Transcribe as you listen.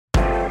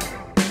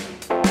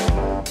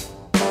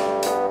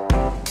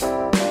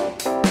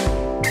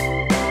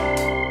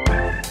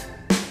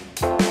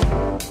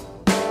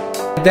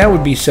That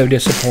would be so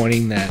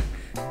disappointing that...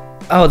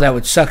 Oh, that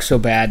would suck so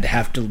bad to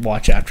have to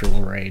watch after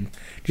Lorraine.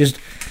 Just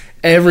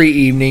every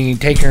evening you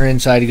take her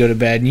inside to go to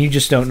bed and you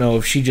just don't know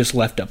if she just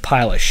left a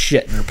pile of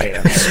shit in her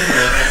pants.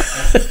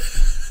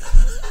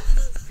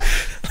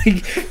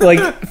 like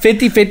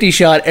 50-50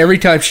 shot every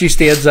time she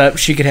stands up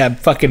she could have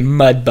fucking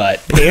mud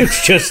butt.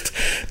 Pants just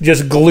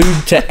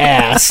glued to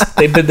ass.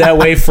 They've been that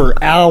way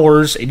for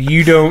hours and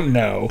you don't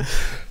know.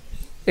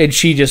 And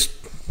she just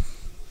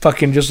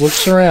fucking just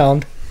looks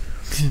around.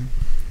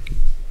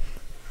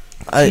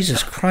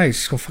 Jesus Christ,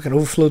 it's gonna fucking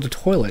overflow the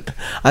toilet.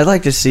 I'd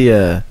like to see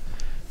a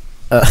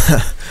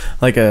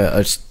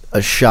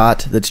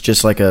shot that's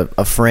just like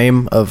a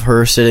frame of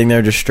her sitting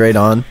there just straight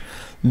on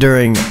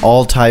during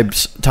all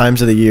times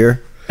of the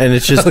year, and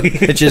it's just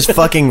it's just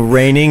fucking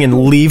raining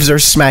and leaves are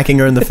smacking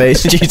her in the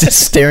face and she's just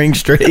staring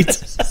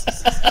straight.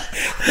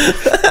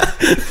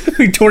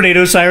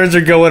 Tornado sirens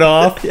are going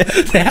off. Yeah.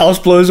 The house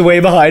blows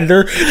away behind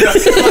her.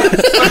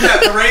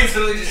 The rain's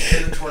literally just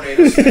in the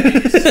tornado.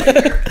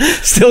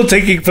 Still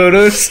taking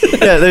photos.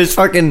 Yeah,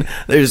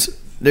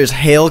 there's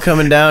hail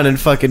coming down and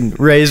fucking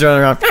Ray's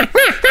running around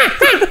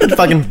and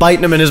fucking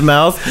biting him in his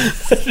mouth.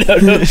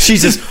 No.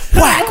 She's just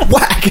whack,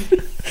 whack.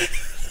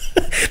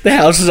 The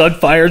house is on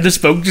fire. The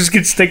smoke just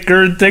gets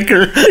thicker and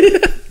thicker.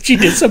 She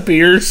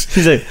disappears.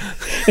 She's like,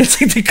 it's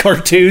like the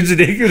cartoons,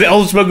 and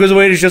all the smoke goes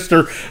away, and it's just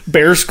her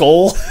bare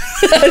skull.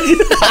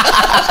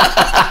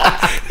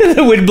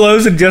 The wind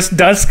blows, and just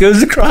dust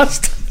goes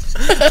across.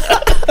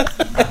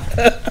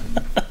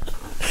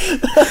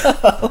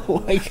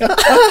 Oh my god!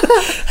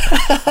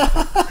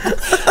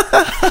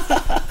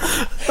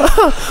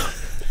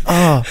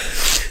 Oh,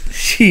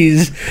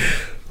 jeez,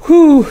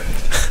 whew.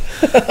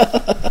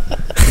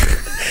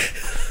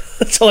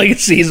 That's all I can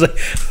see is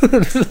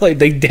like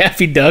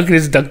Daffy Duck and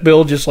his duck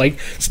bill just like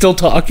still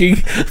talking,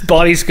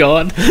 body's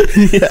gone.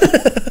 Yeah.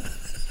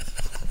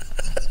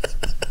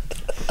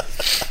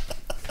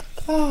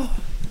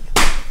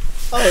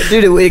 Oh,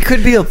 dude, it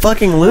could be a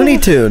fucking Looney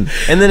Tune,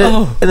 and then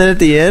at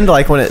the end,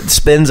 like when it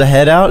spins a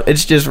head out,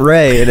 it's just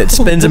Ray, and it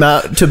spins him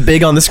out to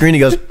big on the screen. He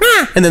goes,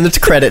 and then it's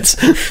credits.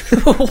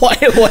 Why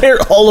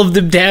are all of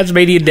them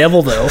Tasmanian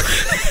Devil though?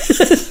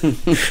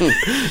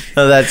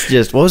 Oh, that's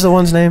just, what was the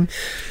one's name?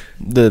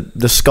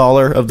 The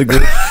scholar of the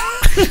group.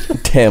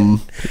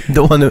 Tim.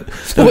 The one that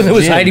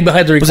was hiding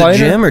behind the recliner.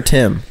 Was it Jim or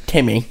Tim?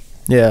 Timmy.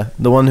 Yeah,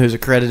 the one who's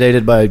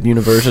accredited by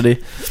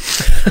university.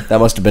 That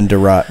must have been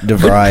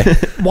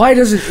DeVry. Why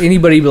doesn't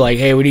anybody be like,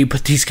 hey, we need to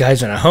put these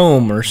guys in a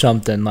home or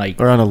something, like,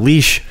 or on a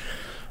leash,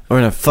 or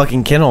in a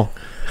fucking kennel,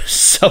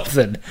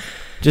 something?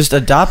 Just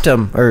adopt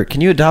them. Or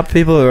can you adopt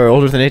people who are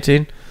older than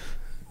 18?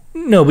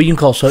 No, but you can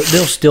call. So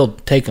they'll still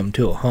take them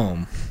to a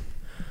home.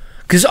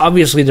 Because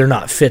obviously they're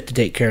not fit to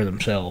take care of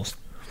themselves.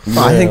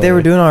 No. I think they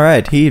were doing all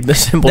right. He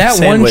assembled that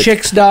sandwich. One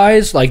chick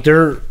dies, like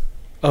they're...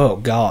 Oh,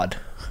 God.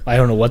 I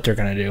don't know what they're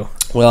going to do.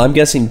 Well, I'm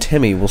guessing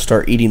Timmy will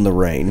start eating the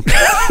rain.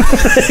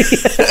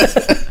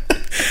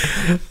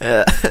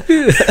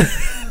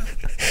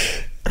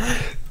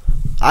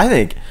 I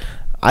think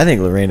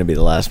Lorraine would be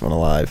the last one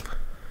alive.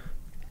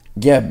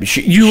 Yeah,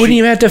 you wouldn't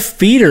even have to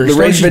feed her.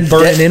 Lorraine's been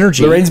burning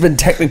energy. Lorraine's been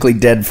technically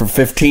dead for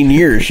 15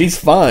 years. She's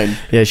fine.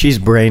 Yeah, she's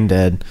brain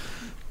dead.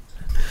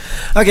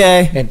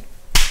 Okay. And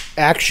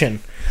action.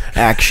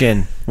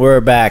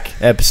 We're back.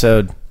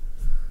 Episode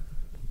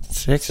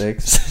 6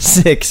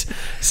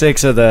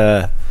 of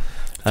the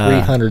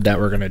 300 that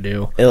we're gonna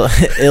do.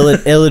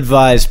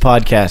 Ill-advised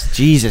podcast.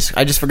 Jesus,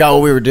 I just forgot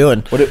what we were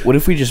doing. What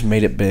if we just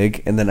made it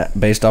big, and then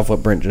based off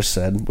what Brent just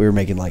said, we were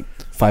making like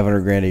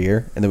 $500,000 a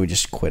year, and then we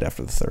just quit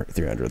after the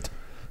 300th.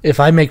 If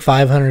I make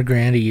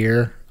 $500,000 a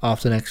year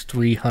off the next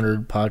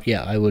 300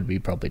 yeah, I would be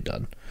probably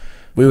done.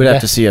 We would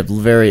have to see a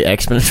very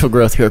exponential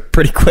growth here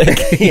pretty quick.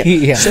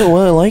 Yeah. So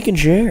like and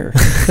share.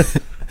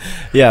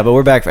 Yeah, but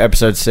we're back for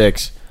episode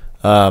 6.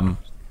 I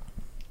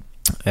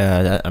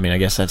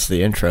guess that's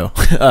the intro.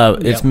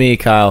 It's me,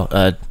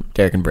 Kyle,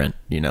 Derek, and Brent.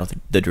 You know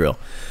the drill.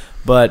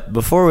 But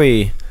before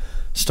we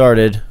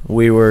started,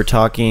 we were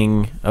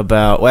talking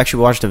about... Well, actually,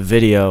 we watched a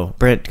video.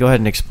 Brent, go ahead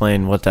and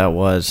explain what that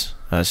was,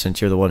 since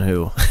you're the one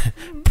who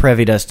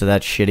previed us to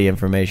that shitty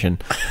information.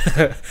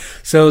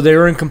 So they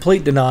were in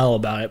complete denial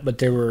about it, but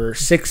there were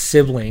 6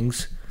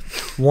 siblings.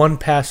 One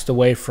passed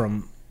away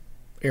from,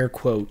 air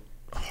quote,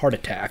 heart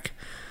attack.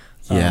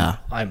 Yeah.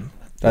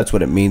 That's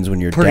what it means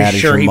when your pretty dad is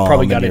sure your he mom.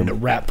 Probably got into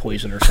rat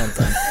poison or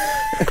something.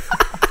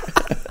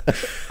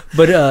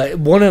 But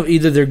one of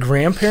either their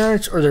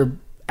grandparents or their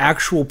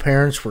actual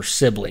parents were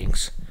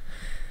siblings.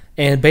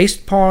 And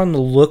based upon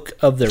the look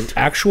of their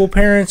actual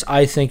parents,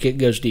 I think it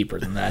goes deeper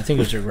than that. I think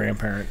it was their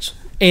grandparents.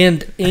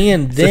 And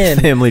then... It's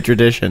a family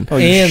tradition. Oh,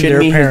 and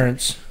their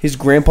parents. His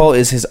grandpa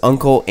is his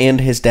uncle and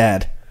his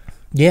dad.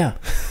 Yeah.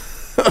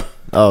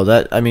 Oh,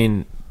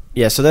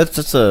 yeah, so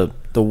that's the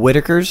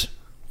Whitakers?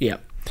 Yeah.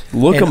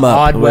 Look them up.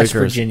 Odd West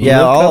Virginia.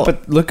 Yeah,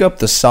 look up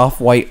the soft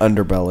white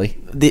underbelly.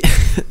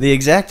 The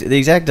exact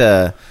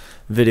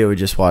video we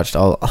just watched.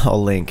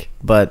 I'll link,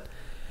 but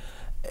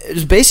it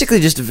was basically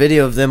just a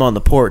video of them on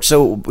the porch.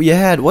 So you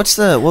had the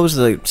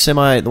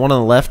one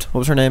on the left? What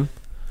was her name?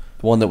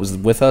 The one that was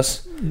with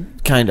us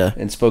Kinda.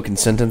 and spoke in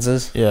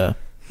sentences. Yeah.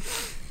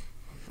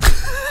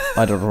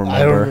 I don't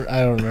remember.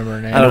 I don't remember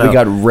her name. I don't know. We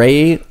got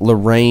Ray,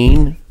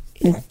 Lorraine,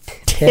 and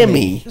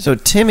Timmy. So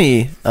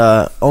Timmy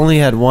only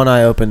had one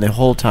eye open the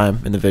whole time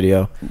in the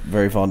video.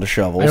 Very fond of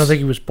shovels. I don't think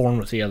he was born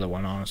with the other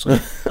one, honestly.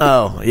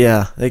 Oh,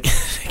 yeah. They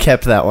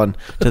kept that one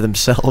to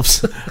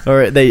themselves.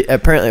 Or they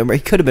apparently,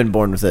 he could have been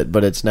born with it,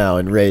 but it's now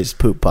in Ray's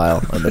poop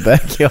pile in the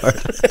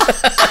backyard.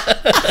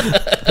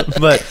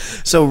 But,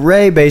 so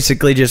Ray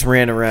basically just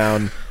ran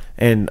around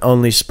and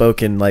only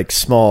spoke in, like,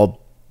 small...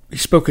 He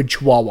spoke in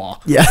Chihuahua.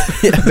 Yeah,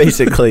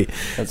 basically.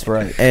 That's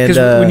right. And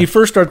Because when you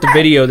first start the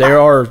video,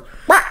 there are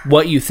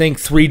what you think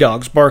 3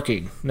 dogs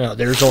barking. No,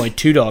 there's only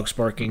 2 dogs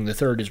barking. The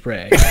third is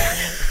Ray.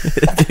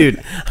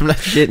 dude, I'm not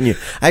shitting you.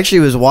 I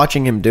actually was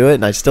watching him do it,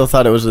 and I still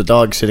thought it was the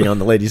dog sitting on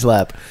the lady's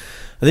lap.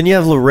 And then you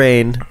have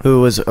Lorraine, who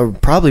was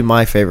probably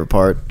my favorite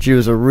part. She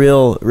was a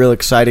real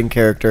exciting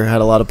character, had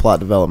a lot of plot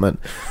development.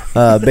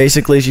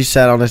 Basically, she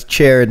sat on a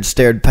chair and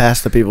stared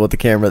past the people with the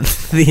camera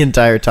the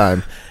entire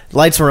time.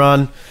 Lights were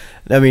on.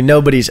 I mean,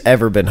 nobody's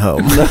ever been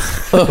home.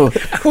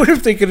 I wonder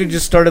if they could have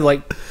just started,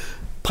 like,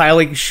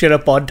 piling shit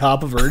up on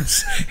top of her.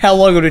 How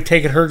long would it have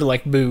taken her to,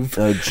 like, move?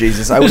 Oh,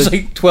 Jesus. There's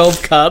like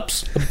 12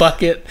 cups, a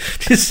bucket,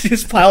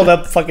 just piled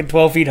up fucking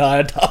 12 feet high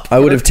on top of I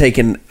would have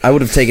taken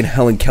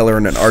Helen Keller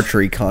in an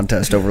archery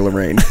contest over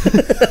Lorraine.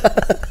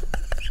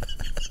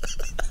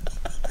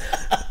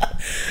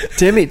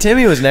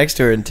 Timmy was next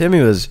to her, and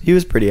he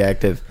was pretty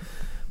active.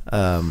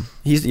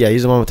 He's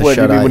the one with the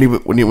shut eye.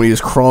 When he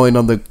was crawling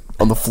on the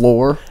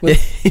floor.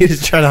 He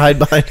was trying to hide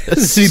behind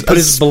us. He put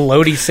his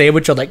bologna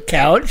sandwich on that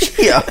couch.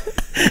 Yeah.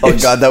 Oh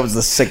God, that was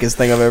the sickest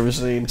thing I've ever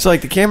seen. So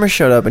like the camera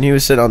showed up and he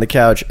was sitting on the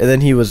couch, and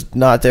then he was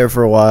not there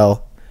for a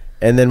while,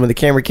 and then when the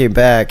camera came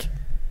back,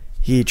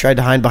 he tried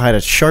to hide behind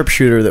a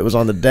sharpshooter that was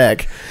on the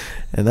deck,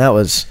 and that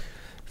was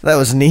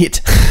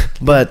neat.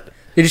 But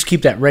They just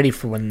keep that ready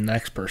for when the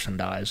next person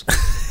dies.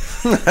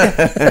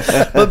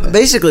 but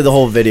basically the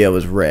whole video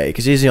was Ray,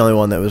 because he's the only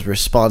one that was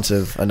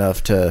responsive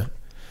enough to.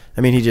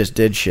 I mean, he just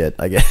did shit,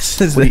 I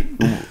guess.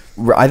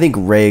 I think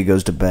Ray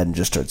goes to bed and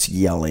just starts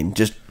yelling.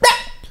 Just.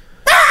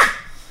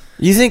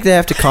 You think they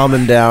have to calm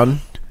him down?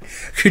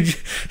 Could you?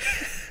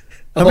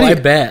 I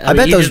bet. I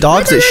bet those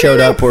dogs that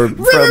showed up were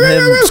from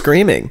him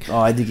screaming. Oh,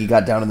 I think he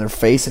got down in their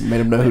face and made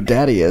them know who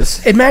Daddy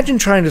is. Imagine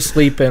trying to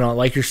sleep in on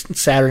like your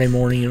Saturday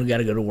morning. You got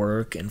to go to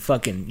work and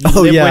fucking you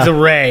Oh, live yeah. with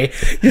Ray.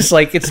 Just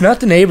like it's not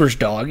the neighbor's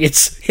dog.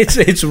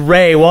 It's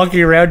Ray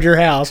walking around your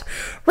house.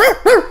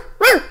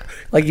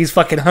 Like he's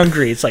fucking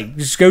hungry. It's like,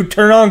 just go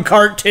turn on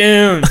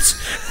cartoons.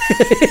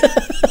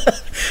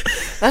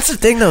 That's the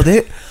thing, though.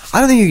 I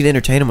don't think you can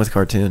entertain him with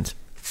cartoons.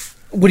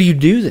 What do you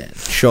do then?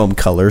 Show them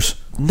colors.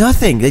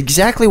 Nothing.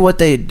 Exactly what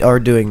they are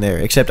doing there.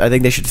 Except I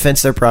think they should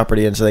fence their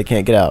property in so they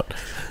can't get out.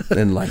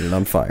 And light it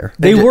on fire.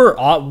 They were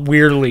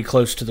weirdly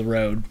close to the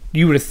road.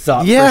 You would have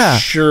thought Yeah.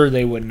 for sure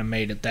they wouldn't have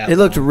made it that It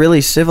looked long.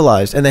 really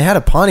civilized. And they had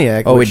a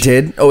Pontiac. Oh, which, it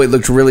did? Oh, it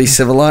looked really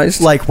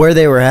civilized? Like where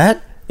they were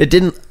at, it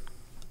didn't...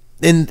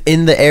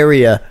 In the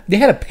area. They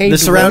had a paved The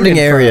surrounding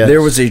road in front. area.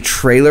 There was a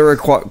trailer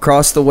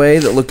across the way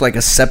that looked like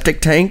a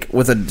septic tank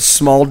with a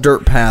small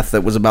dirt path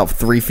that was about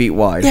 3 feet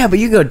wide. Yeah, but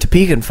you go to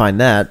Topeka and find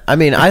that. I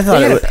mean, I thought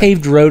They had it a was...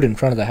 paved road in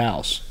front of the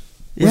house.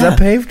 Was that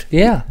paved?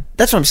 Yeah.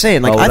 That's what I'm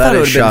saying. Like, Oh, I that thought it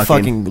would is have been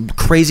shocking. fucking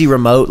crazy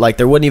remote. Like,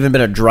 there wouldn't even been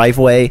a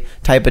driveway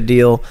type of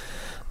deal.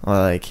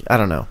 Like, I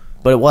don't know.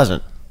 But it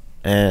wasn't.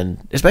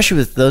 And especially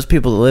with those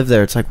people that live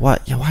there, it's like,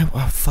 what? Yeah, why?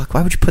 Oh, fuck!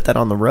 Why would you put that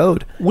on the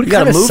road? What You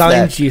kind gotta of move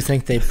signs that. do you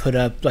think they put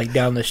up like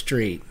down the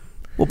street?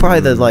 Well, probably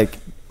the like,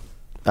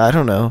 I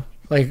don't know,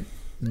 Like,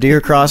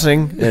 deer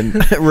crossing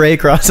and Ray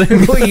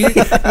crossing. well,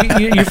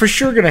 you're for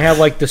sure gonna have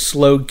like the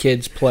slow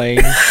kids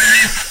playing,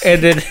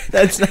 and then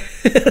That's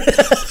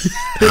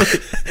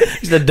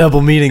there's a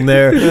double meaning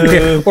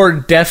there. or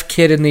deaf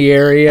kid in the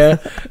area.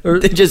 Or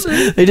They just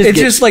it's get,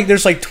 just like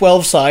there's like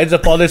 12 signs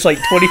up on this like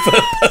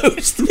 20-foot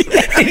post.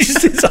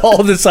 It's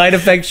all the side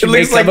effects you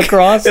may come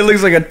across. It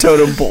looks like a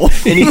totem pole.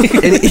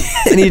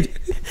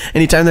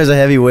 anytime there's a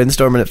heavy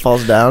windstorm and it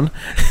falls down,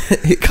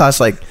 it costs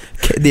like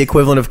the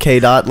equivalent of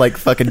KDOT, like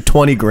fucking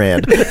 20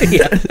 grand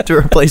to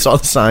replace all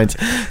the signs.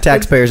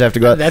 Taxpayers have to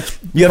go out.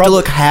 You have to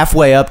look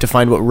halfway up to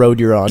find what road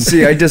you're on.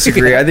 See, I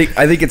disagree. I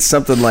think it's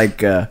something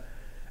like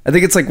I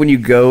think it's like when you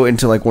go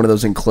into like one of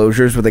those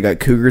enclosures where they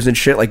got cougars and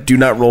shit. Like, do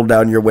not roll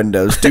down your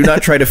windows. Do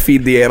not try to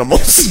feed the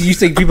animals. You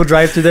think people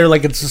drive through there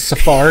like it's a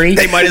safari?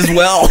 They might as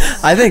well.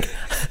 I think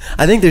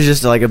there's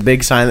just like a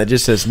big sign that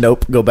just says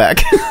 "Nope, go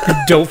back."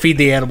 Don't feed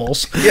the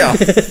animals. Yeah.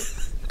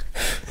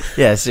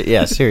 Yeah,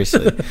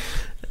 seriously.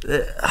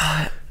 They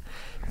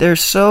were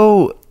just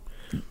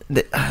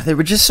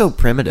so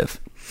primitive,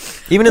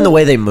 even in the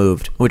way they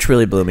moved, which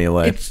really blew me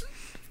away.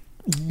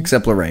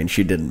 Except Lorraine,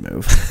 she didn't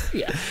move.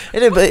 Yeah.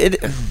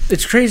 It's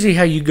It's crazy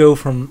how you go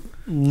from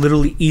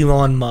literally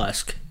Elon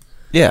Musk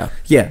yeah,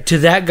 to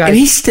that guy And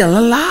he's still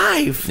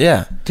alive.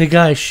 yeah. to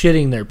guys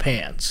shitting their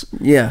pants.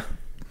 Yeah.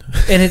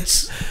 And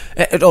it's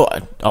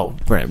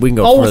Brent, we can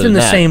go all further within than the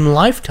that. same I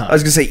lifetime.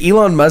 was gonna say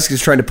Elon Musk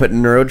is trying to put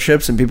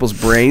neurochips in people's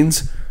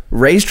brains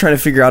Ray's trying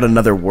to figure out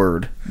another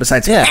word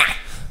besides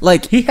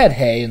Like He had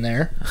hay in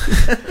there.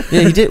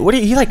 yeah, he did. What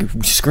he like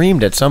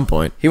screamed at some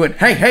point. He went,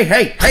 hey, hey,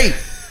 hey, hey.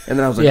 And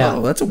then I was like, Yeah.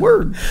 oh, that's a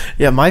word.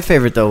 Yeah, my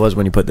favorite though was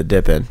when he put the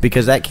dip in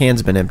because that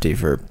can's been empty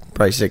for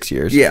probably 6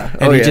 years. Yeah.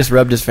 and Oh, he yeah. just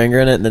rubbed his finger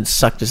in it and then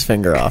sucked his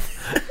finger off.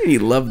 He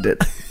loved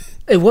it.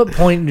 At what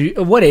point,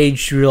 at what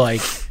age do you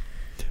like,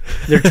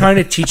 they're trying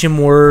to teach him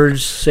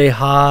words, say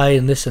hi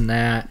and this and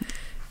that.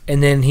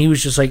 And then he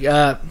was just like,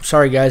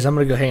 sorry guys, I'm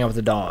going to go hang out with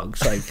the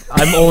dogs. Like,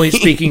 I'm only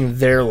speaking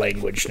their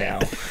language now.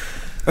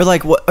 Or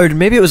like, what? Or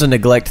maybe it was a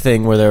neglect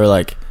thing where they were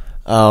like,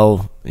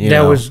 "Oh,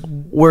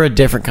 we're a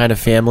different kind of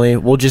family.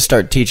 We'll just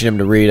start teaching him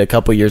to read a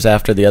couple years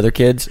after the other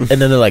kids." And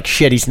then they're like,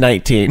 "Shit, he's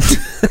 19."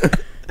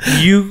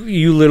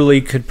 You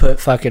literally could put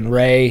fucking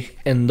Ray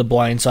in the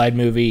Blind Side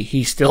movie.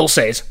 He still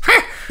says,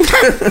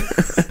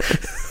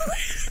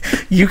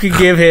 you could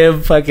give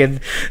him fucking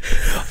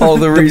All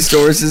the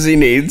resources he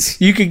needs.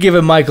 You could give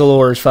him Michael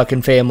Orr's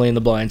fucking family in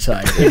the Blind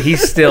Side, and he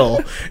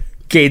still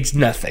gains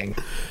nothing.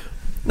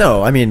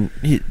 No, I mean,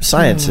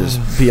 science is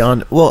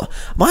beyond. Well,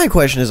 my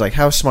question is like,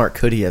 how smart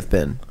could he have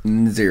been?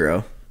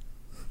 0.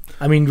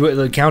 I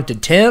mean, count to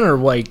 10 or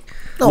like?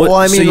 No, well,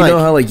 I mean, so you know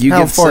how like you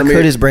how get far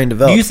could his brain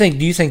develop? Do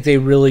you think they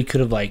really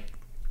could have like,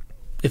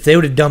 if they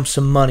would have dumped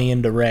some money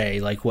into Ray,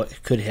 like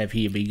what could have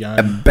he begun?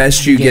 At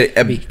best you get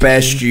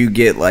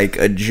like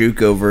a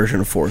JUCO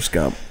version of Forrest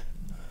Gump.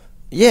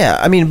 Yeah,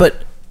 I mean,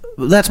 but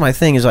that's my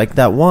thing is like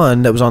that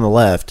one that was on the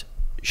left.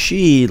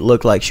 She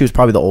looked like she was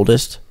probably the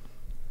oldest.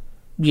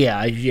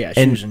 Yeah, she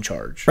was in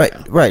charge. Right,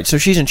 yeah. right. So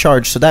she's in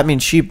charge. So that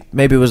means she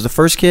maybe was the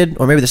first kid,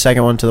 or maybe the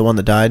second one to the one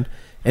that died,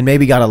 and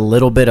maybe got a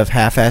little bit of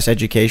half-ass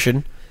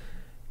education.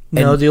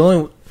 No,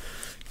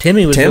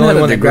 Timmy was Tim the had only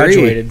a one that degree.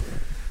 graduated.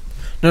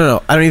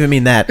 No, I don't even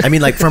mean that. I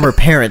mean like from her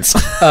parents.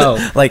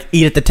 Oh. Like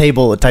eat at the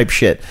table type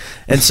shit.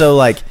 And so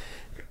like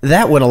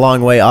that went a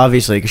long way,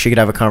 obviously, because she could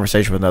have a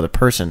conversation with another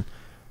person.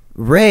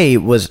 Ray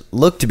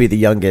looked to be the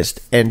youngest,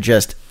 and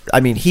just,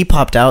 I mean, he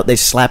popped out, they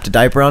slapped a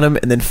diaper on him,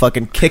 and then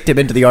fucking kicked him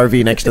into the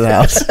RV next to the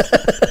house.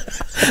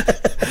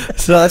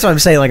 So that's what I'm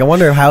saying. Like, I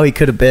wonder how he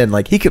could have been.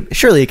 Like,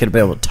 surely he could have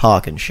been able to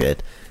talk and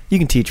shit. You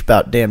can teach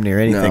about damn near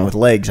anything with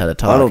legs how to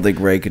talk. I don't think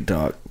Ray could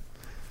talk.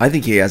 I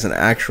think he has an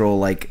actual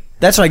like.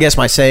 That's what I guess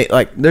my say.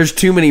 Like, There's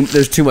too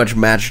much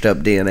matched up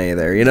DNA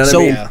there. You know what I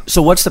mean?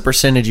 So what's the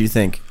percentage you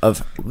think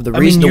of the I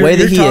reason, mean, the way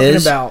that he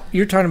is?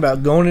 You're talking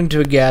about going into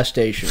a gas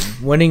station,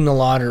 winning the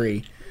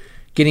lottery,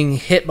 getting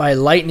hit by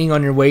lightning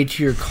on your way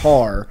to your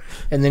car,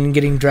 and then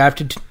getting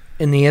drafted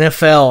in the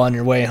NFL on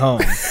your way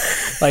home.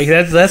 Like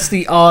that's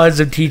the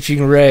odds of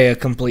teaching Ray a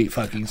complete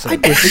fucking I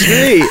sentence.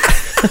 disagree.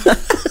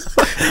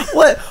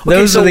 What? Okay,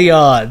 Those are the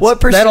odds.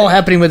 What That'll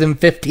happen within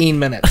 15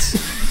 minutes.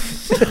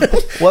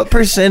 What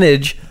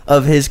percentage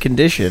of his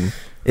condition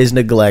is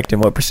neglect,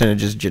 and what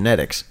percentage is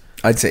genetics?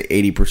 I'd say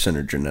 80%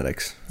 are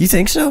genetics. You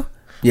think so?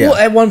 Yeah. Well,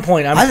 at one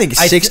point, I think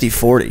it's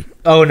 60-40.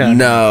 Oh no,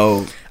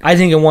 No. I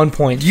think at one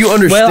point You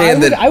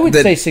understand I would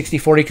that- say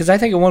 60-40 because I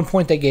think at one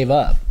point they gave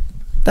up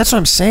That's what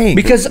I'm saying.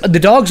 because the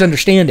dogs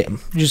understand him,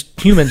 just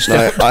humans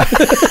don't.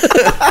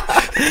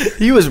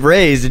 he was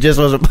raised, it just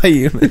wasn't by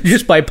humans.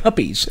 Just by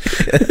puppies.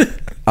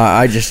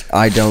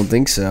 I don't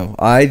think so.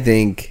 I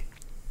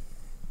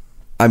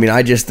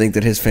just think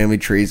that his family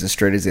tree is as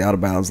straight as the out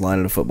of bounds line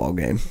in a football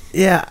game.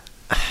 Yeah,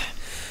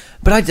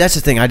 but that's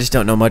the thing. I just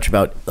don't know much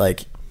about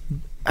like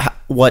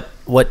what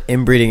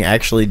inbreeding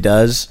actually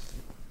does.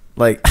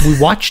 Like We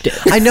watched it.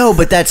 I know,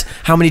 but that's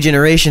how many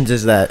generations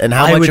is that, and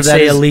how I much would of that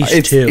say is at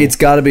least two. It's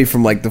got to be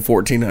from like the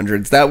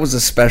 1400s. That was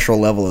a special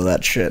level of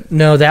that shit.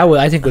 No,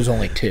 I think it was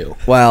only 2.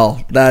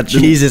 Wow, that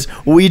Jesus,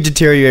 we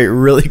deteriorate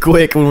really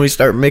quick when we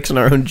start mixing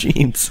our own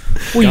genes.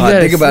 Well, you God,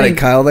 gotta think about it,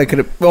 Kyle. They could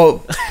have.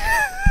 Well,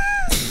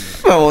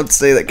 I won't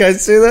say that. Can I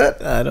say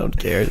that? I don't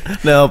care.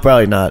 No,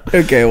 probably not.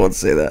 Okay, I won't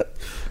say that.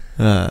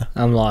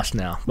 I'm lost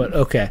now, but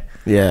okay.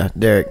 Yeah,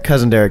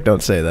 cousin Derek,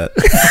 don't say that.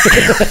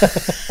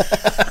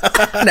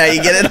 Now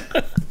you get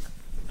it.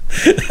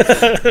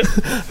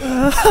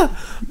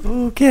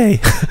 Okay.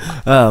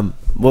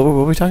 What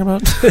were we talking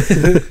about?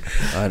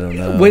 I don't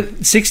know.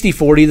 With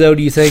 60-40 though,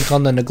 do you think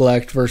on the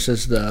neglect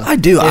versus the I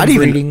do.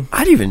 inbreeding?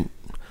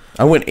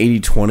 I went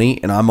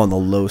 80-20, and I'm on the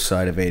low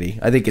side of 80.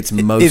 I think it's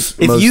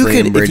mostly if you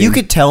inbreeding.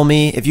 could tell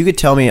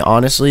me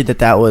honestly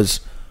that was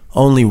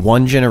only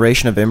one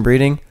generation of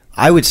inbreeding,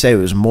 I would say it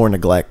was more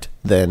neglect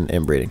than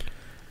inbreeding.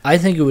 I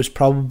think it was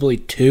probably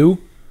 2.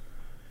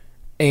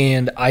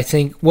 And I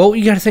think, well,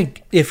 you got to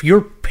think, if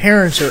your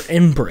parents are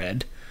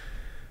inbred,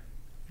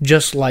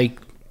 just like,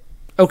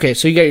 okay,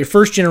 so you got your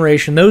first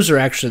generation, those are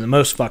actually the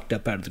most fucked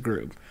up out of the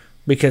group.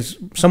 Because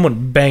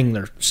someone banged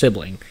their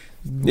sibling,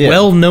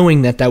 well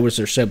knowing that was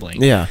their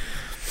sibling. Yeah.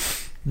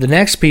 The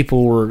next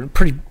people were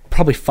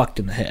probably fucked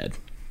in the head.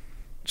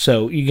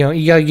 So, you got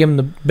to give them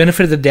the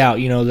benefit of the doubt.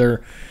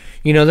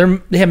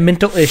 They have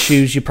mental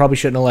issues. You probably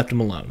shouldn't have left them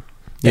alone.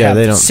 They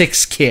have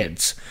 6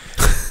 kids.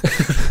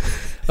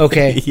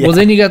 Okay. Yeah. Well,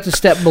 then you got the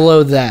step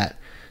below that.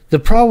 The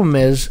problem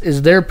is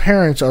their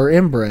parents are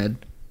inbred.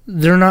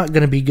 they're not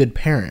going to be good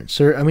parents.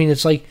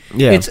 It's like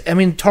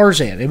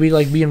Tarzan. It'd be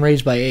like being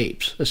raised by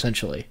apes,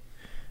 essentially.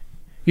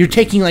 You're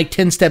taking like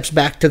 10 steps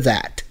back to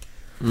that.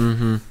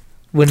 Mm-hmm.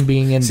 When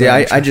being in. See,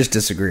 I just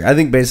disagree. I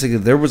think basically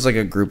there was like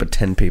a group of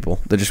 10 people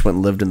that just went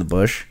and lived in the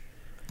bush,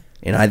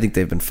 and I think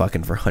they've been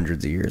fucking for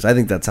hundreds of years. I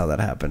think that's how that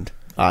happened.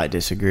 I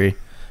disagree.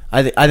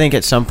 I think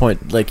at some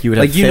point, like, you would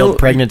have failed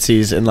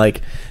pregnancies and,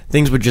 like,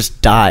 things would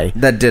just die.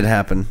 That did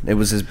happen. It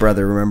was his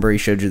brother. Remember, he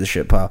showed you the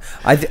shit pile.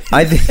 I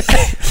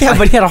think. Yeah,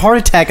 but he had a heart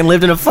attack and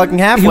lived in a fucking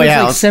halfway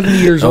house. Like 70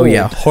 years old. Oh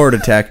yeah, heart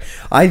attack.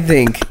 I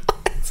think.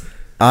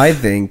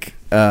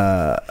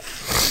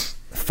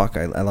 Fuck!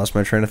 I lost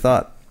my train of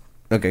thought.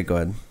 Okay, go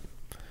ahead.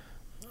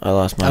 I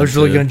lost my. I was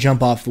really going to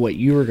jump off what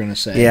you were going to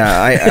say. Yeah,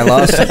 I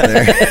lost it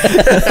there.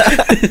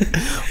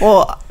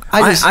 Well,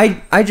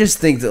 I just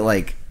think that,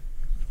 like,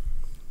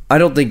 I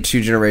don't think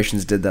 2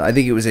 generations did that. I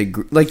think it was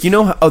like, you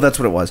know how, that's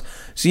what it was.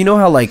 So you know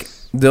how, like,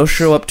 they'll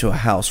show up to a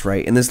house,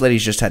 right? And this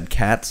lady's just had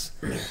cats.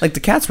 Like, the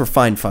cats were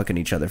fine fucking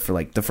each other for,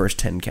 like, the first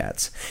 10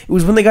 cats. It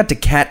was when they got to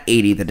cat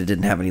 80 that it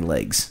didn't have any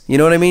legs. You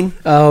know what I mean?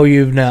 Oh,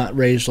 you've not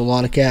raised a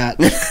lot of cats.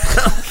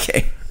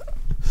 Okay.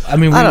 I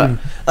mean, I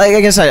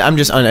guess I'm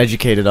just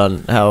uneducated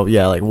on how,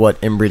 like, what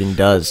inbreeding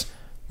does.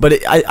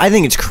 But I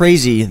think it's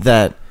crazy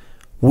that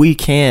we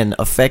can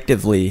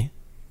effectively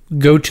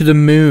go to the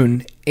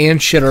moon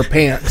and shit our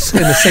pants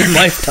in the same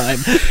lifetime.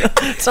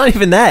 It's not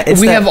even that.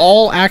 We have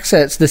all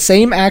access, the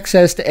same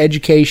access to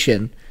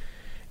education,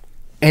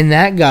 and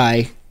that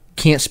guy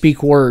can't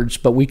speak words,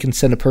 but we can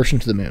send a person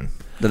to the moon.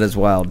 That is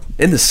wild.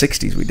 In the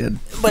 60s we did.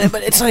 But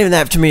it's not even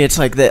that to me. It's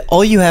like that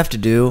all you have to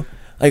do,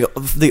 like,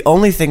 the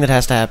only thing that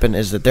has to happen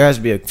is that there has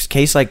to be a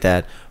case like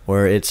that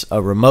where it's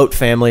a remote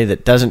family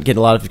that doesn't get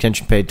a lot of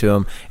attention paid to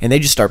them, and they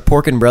just start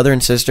porking brother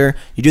and sister.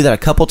 You do that a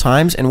couple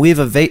times, and we've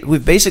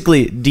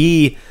basically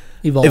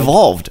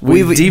evolved.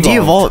 We've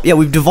de-evolved. Yeah,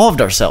 we've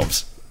devolved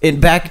ourselves and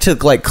back to,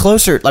 like,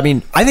 closer. I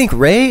mean, I think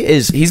Ray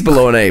he's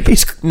below an ape.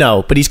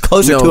 But he's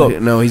closer to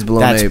him. No, he's below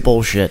an ape. That's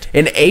bullshit.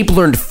 An ape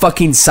learned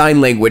fucking sign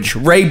language.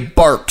 Ray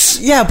barks.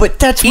 Yeah, but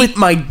that's eat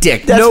my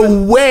dick.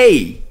 No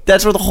way.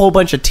 That's with a whole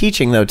bunch of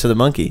teaching, though, to the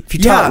monkey. If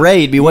you taught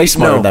Ray, he'd be way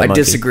smarter than that monkey. I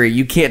disagree.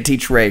 You can't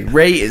teach Ray.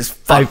 Ray is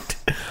fucked.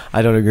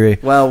 I don't agree.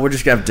 Well, we're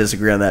just going to have to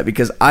disagree on that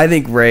because I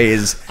think Ray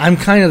is... I'm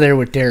kind of there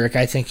with Derek.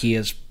 I think he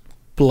is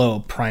below a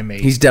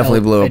primate. He's definitely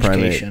below a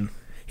primate.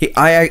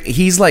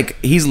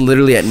 He's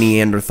literally at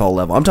Neanderthal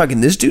level. I'm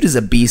talking, this dude is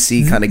a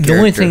BC kind of character. The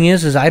only thing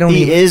is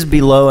he is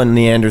below a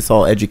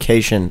Neanderthal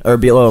education, or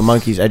below a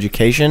monkey's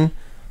education,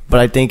 but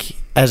I think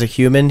as a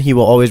human, he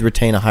will always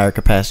retain a higher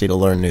capacity to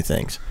learn new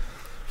things.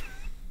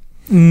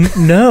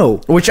 No,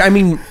 which I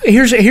mean,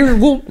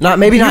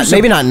 maybe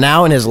not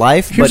now in his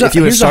life, but if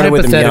you had started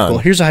with him young.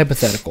 Here's a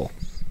hypothetical: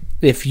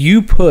 if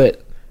you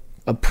put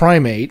a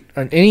primate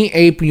or any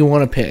ape you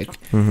want to pick,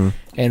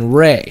 and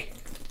Ray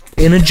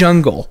in a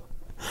jungle,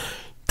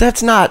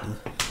 that's not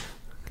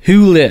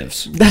who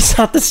lives. That's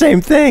not the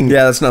same thing.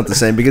 Yeah, that's not the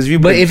same because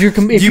if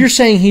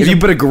you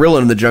put a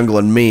gorilla in the jungle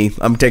and me,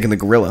 I'm taking the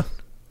gorilla.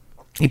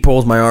 He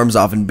pulls my arms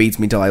off and beats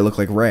me till I look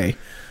like Ray.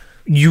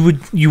 You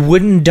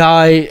wouldn't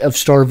die of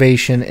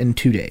starvation in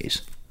 2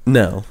 days.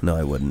 No,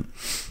 I wouldn't.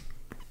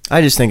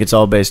 I just think it's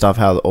all based off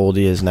how old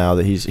he is now.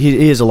 That he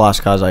is a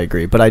lost cause. I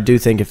agree, but I do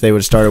think if they would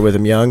have started with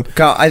him young,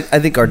 Kyle, I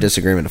think our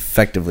disagreement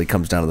effectively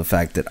comes down to the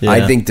fact that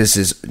I think this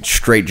is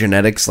straight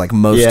genetics, like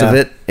most of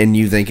it, and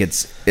you think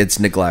it's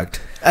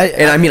neglect.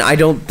 I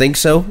don't think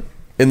so.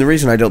 And the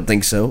reason I don't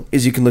think so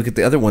is you can look at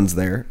the other ones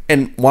there,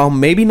 and while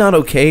maybe not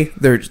okay,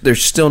 they're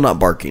still not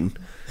barking.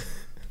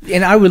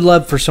 And I would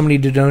love for somebody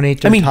to donate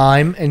their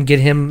time and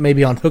get him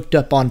maybe on Hooked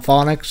Up on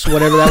Phonics,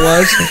 whatever that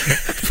was.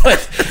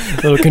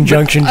 But little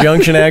conjunction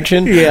junction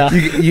action. Yeah,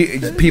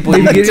 people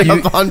get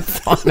up on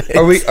Phonics.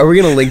 Are we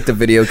going to link the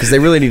video because they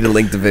really need to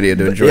link the video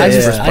to enjoy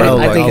this first part?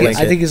 I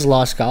think it's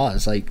lost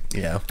cause. Like,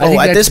 yeah.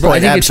 At this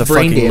point,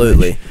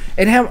 absolutely.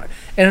 And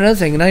another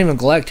thing, not even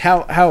neglect.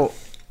 How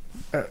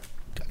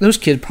those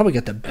kids probably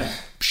got the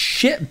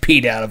shit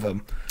beat out of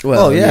them.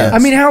 Well, yeah. I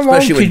mean, how long?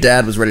 Especially when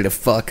Dad was ready to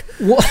fuck.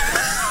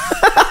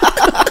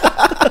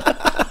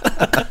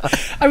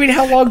 I mean,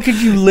 how long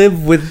could you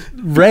live with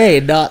Ray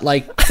and not,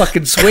 like,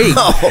 fucking swing?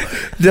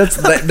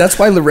 That's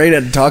why Lorraine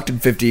hadn't talked in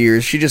 50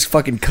 years. She just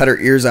fucking cut her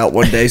ears out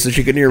one day so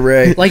she could hear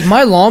Ray. Like,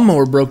 my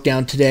lawnmower broke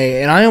down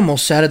today, and I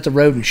almost sat at the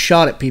road and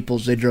shot at people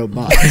as they drove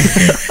by.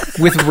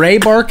 With Ray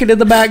barking in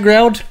the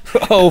background?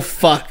 Oh,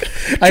 fuck.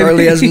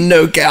 Charlie has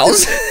no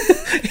cows.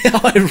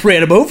 I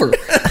ran him over.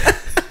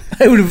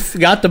 I would have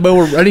got the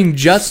mower running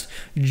just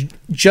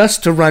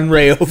to run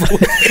Ray over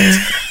with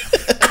it.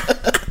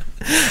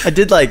 I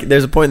did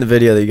there's a point in the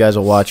video that you guys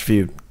will watch if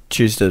you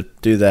choose to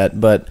do that,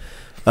 but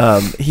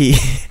he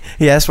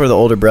asked where the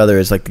older brother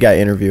is, like the guy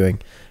interviewing,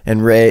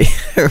 and Ray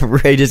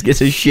just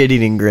gets a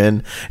shit-eating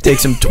grin,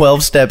 takes him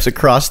 12 steps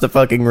across the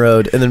fucking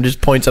road, and then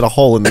just points at a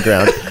hole in the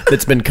ground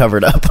that's been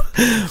covered up,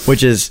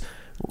 which is,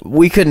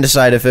 we couldn't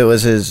decide if it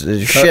was his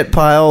shit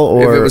pile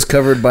or... if it was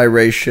covered by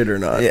Ray's shit or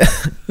not. Yeah.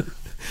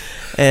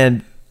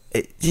 And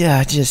I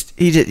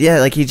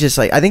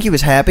think he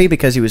was happy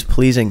because he was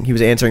pleasing. He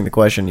was answering the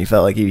question. He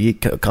felt like he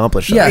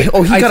accomplished something. Yeah.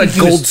 Oh, he got a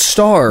gold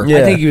star. Yeah.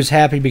 I think he was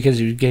happy because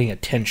he was getting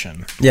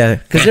attention. Yeah.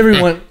 Because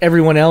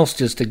everyone else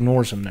just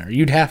ignores him there.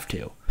 You'd have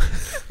to.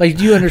 Like,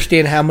 do you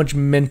understand how much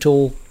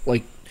mentally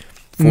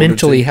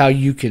how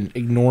you can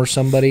ignore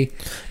somebody?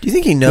 Do you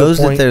think he knows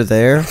that they're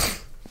there?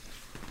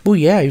 Well,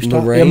 yeah, he was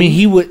talking. I mean,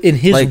 in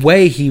his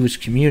way, he was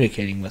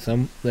communicating with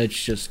them. That's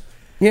just.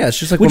 Yeah, it's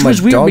just like which when my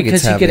was weird dog because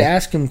gets he happy. could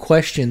ask him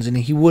questions and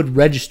he would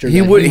register.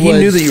 He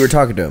knew that you were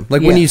talking to him.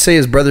 Like when you say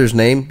his brother's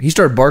name, he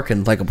started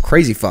barking like a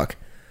crazy fuck.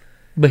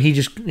 But he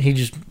just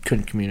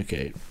couldn't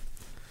communicate.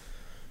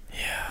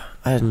 Yeah,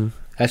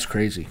 that's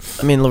crazy.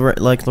 I mean,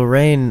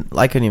 Lorraine,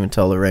 I couldn't even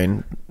tell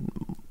Lorraine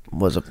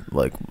was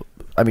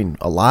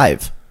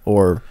alive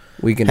or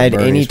had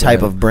any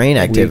type of brain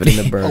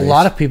activity. A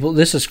lot of people.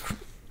 This is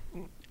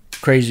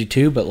crazy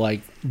too. But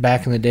like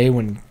back in the day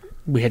when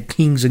we had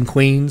kings and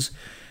queens.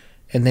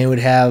 And they would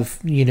have,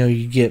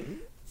 you get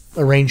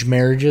arranged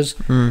marriages.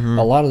 Mm-hmm.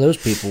 A lot of those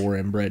people were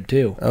inbred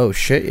too. Oh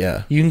shit,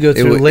 yeah. You can go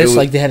through a list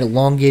like they had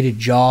elongated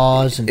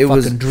jaws and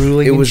fucking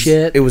drooling and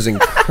shit. It was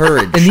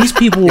encouraged. And these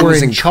people were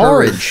in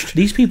charge.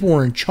 These people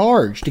were in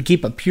charge to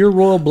keep a pure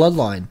royal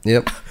bloodline.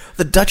 Yep.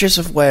 The Duchess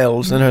of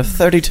Wales and her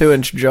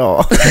 32-inch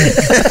jaw.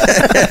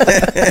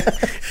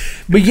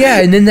 But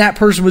yeah, and then that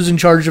person was in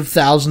charge of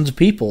thousands of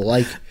people.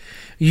 Like,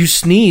 you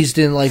sneezed,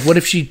 and like, what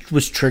if she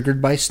was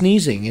triggered by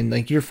sneezing, and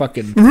like you're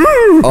fucking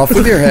off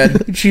with your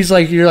head? She's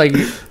like, you're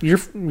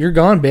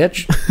gone,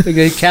 bitch.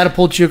 They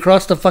catapult you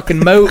across the fucking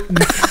moat, and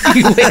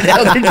you lay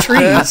down the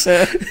trees.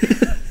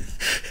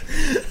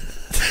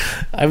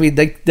 I mean,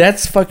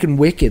 that's fucking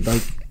wicked.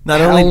 Like, not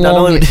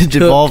only did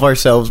we evolve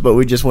ourselves, but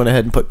we just went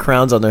ahead and put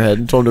crowns on their head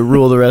and told them to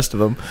rule the rest of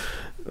them.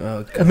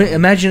 I mean,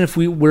 imagine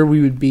where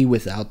we would be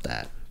without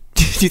that.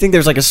 Do you think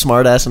there's like a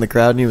smart ass in the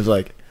crowd, and he was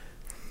like,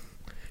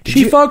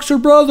 she fucks her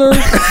brother. No,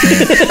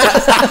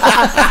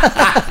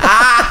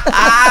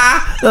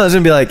 I was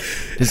gonna be like,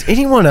 does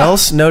anyone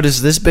else notice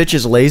this bitch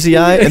is lazy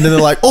eye? And then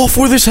they're like, oh,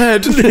 for this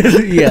head.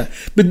 Yeah,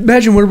 but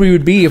imagine where we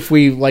would be if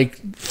we like,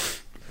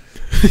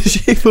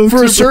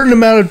 for a certain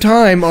amount of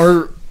time,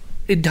 our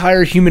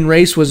entire human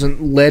race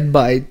wasn't led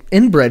by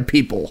inbred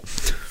people.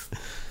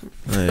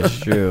 That's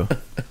true.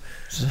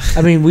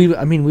 I mean, we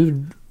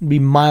would be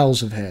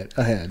miles ahead.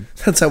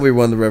 That's how we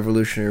won the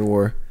Revolutionary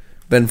War.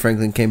 Ben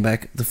Franklin came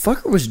back. The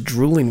fucker was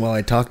drooling while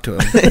I talked to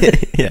him.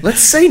 Yeah.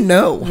 Let's say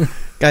no.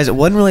 Guys, it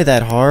wasn't really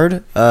that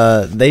hard.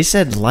 They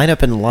said line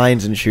up in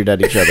lines and shoot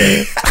at each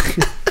other.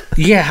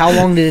 Yeah, how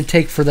long did it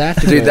take for that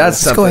to Dude, go?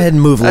 Let's go ahead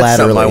and move laterally. That's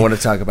something I want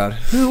to talk about.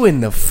 Who in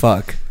the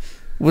fuck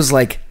was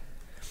like,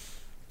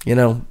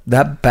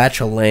 that batch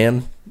of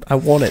land, I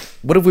want it.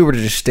 What if we were to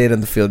just stand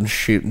in the field and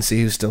shoot and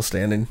see who's still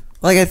standing?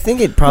 Like, I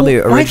think it probably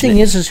originated. My thing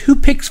is who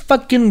picks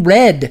fucking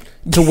red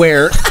to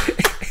wear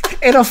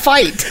in a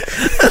fight?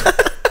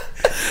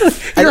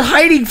 You're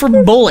hiding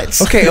from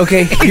bullets. Okay.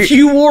 If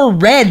you wore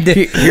red.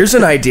 Here's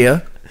an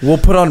idea. We'll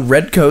put on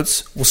red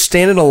coats, we'll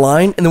stand in a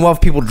line, and then we'll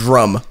have people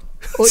drum.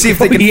 See if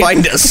they can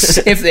find us.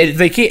 If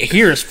they can't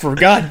hear us, for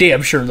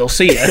goddamn sure they'll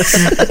see us.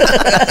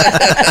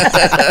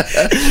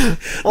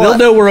 They'll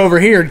know we're over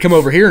here and come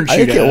over here and shoot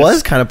I think it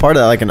was kind of part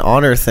of that, like an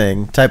honor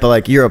thing, type of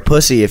like, you're a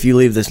pussy if you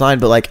leave this line.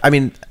 But like, I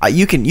mean,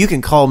 you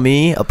can call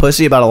me a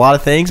pussy about a lot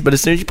of things, but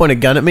as soon as you point a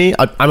gun at me,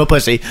 I'm a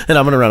pussy and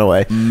I'm gonna run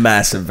away.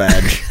 Massive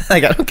badge.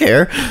 Like, I don't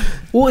care.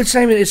 Well, it's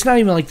not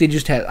even like they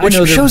just had. Which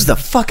shows the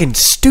fucking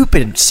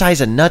stupid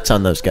size of nuts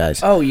on those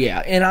guys. Oh yeah,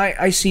 and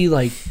I see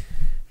like.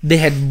 They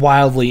had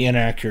wildly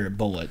inaccurate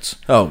bullets.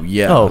 Oh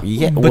yeah.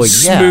 But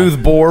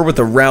smooth bore with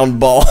a round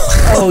ball.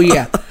 Oh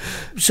yeah.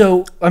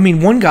 So I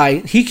mean, one guy,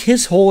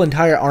 his whole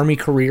entire army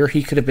career,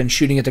 he could have been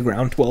shooting at the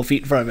ground 12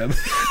 feet in front of him.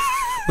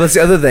 That's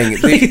the other thing.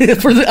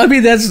 That's the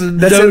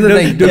other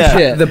thing.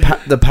 Shit.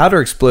 The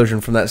powder explosion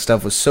from that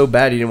stuff was so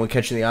bad you didn't want to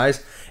catch in the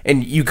eyes,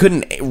 and you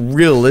couldn't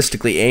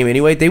realistically aim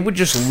anyway. They would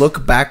just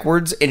look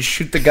backwards and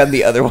shoot the gun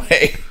the other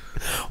way.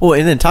 Well,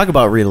 and then talk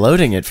about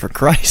reloading it, for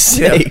Christ's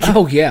sake.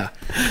 Oh, yeah.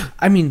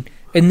 I mean,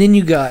 and then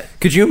you got...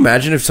 Could you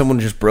imagine if someone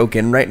just broke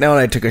in right now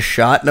and I took a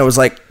shot and I was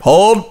like,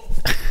 hold?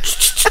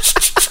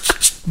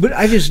 But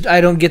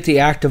I don't get the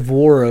active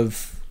war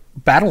of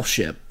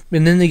Battleship.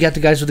 And then they got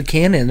the guys with the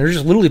cannon. They're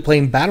just literally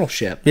playing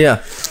Battleship. Yeah.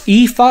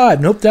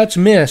 E5. Nope, that's a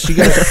miss. You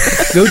got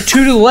to go 2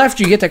 to the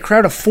left. You get that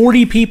crowd of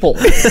 40 people.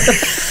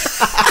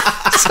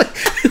 It's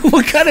like,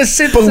 what kind of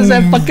sense does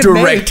that fucking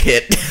direct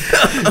hit.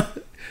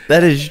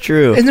 That is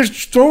true. And they're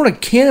throwing a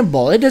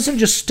cannonball. It doesn't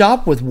just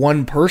stop with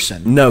one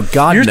person. No,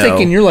 God, You're no.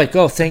 thinking, you're like,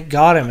 oh, thank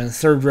God I'm in the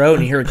third row,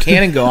 and you hear a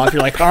cannon go off.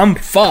 You're like, I'm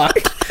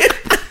fucked.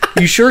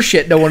 You sure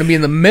shit don't want to be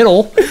in the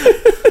middle.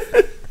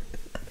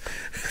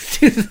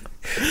 Dude,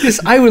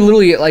 I would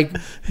literally, like,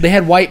 they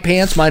had white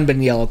pants. Mine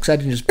been yellow because I'd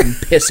just been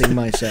pissing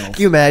myself.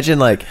 Can you imagine,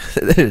 like,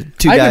 I've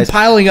been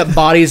piling up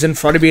bodies in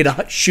front of me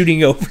and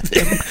shooting over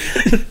them.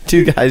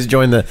 2 guys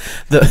join the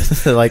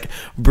like,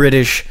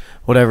 British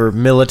whatever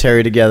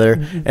military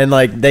together, and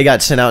like they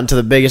got sent out into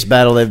the biggest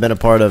battle they've been a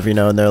part of,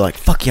 and they're like,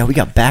 fuck yeah, we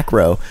got back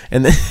row,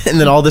 and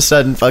then all of a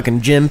sudden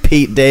fucking Jim,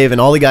 Pete, Dave, and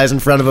all the guys in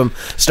front of them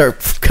start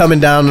coming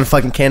down and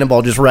fucking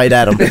cannonball just right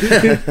at them.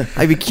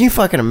 I mean, can you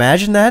fucking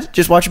imagine that?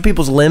 Just watching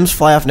people's limbs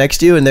fly off next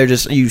to you, and they're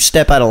just, you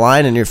step out of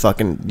line and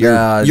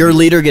your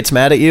leader gets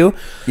mad at you.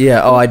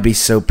 Yeah, I'd be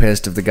so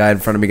pissed if the guy in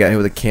front of me got hit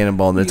with a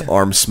cannonball and its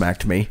arm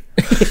smacked me.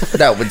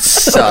 That would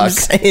suck.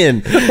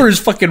 Or his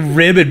fucking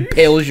rib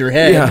impales your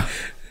head. Yeah.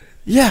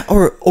 Yeah,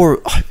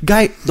 or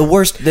guy, the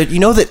worst, that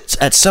that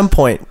at some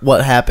point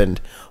what happened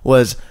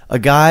was a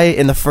guy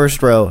in the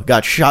first row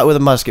got shot with a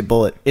musket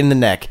bullet in the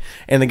neck,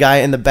 and the guy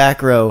in the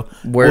back row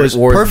was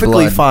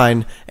perfectly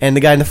fine, and the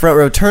guy in the front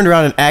row turned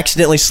around and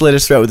accidentally slit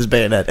his throat with his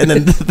bayonet, and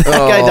then that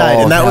guy died,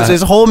 and that was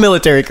his whole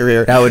military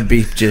career. That would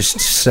be just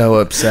so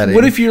upsetting.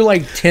 What if you're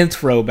like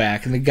 10th row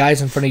back, and the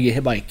guys in front of you get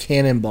hit by a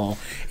cannonball,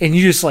 and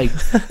you just like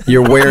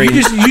you're wearing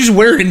you just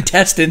wear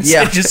intestines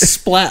and just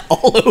splat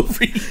all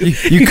over you.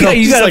 You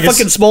got like a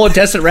fucking small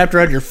intestine wrapped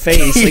around your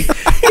face.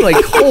 You're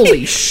like,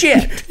 holy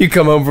shit! You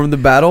come home from the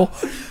battle.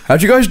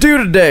 How'd you guys do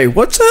today?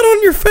 What's that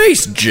on your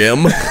face,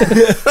 Jim?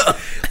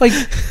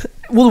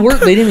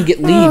 They didn't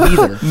get leave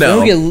either.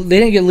 No, they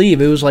didn't get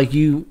leave. It was like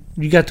you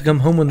got to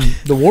come home when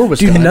the war was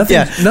done.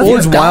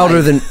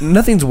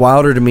 Nothing's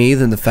wilder to me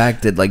than the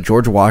fact that like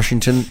George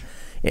Washington,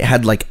 it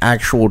had like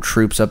actual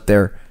troops up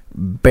there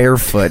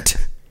barefoot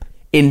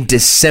in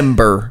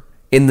December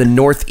in the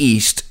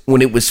Northeast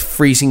when it was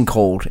freezing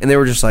cold, and they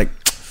were just like,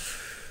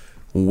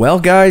 "Well,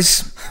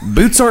 guys,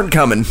 boots aren't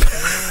coming."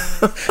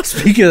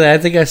 Speaking of that, I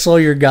think I saw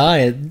your guy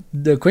at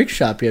the Quick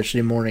Shop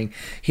yesterday morning.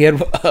 He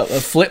had a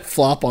flip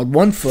flop on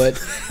one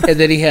foot, and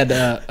then he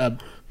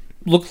had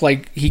looked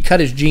like he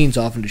cut his jeans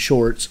off into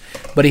shorts,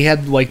 but he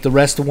had like the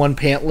rest of one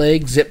pant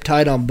leg zip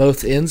tied on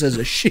both ends as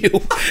a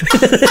shoe.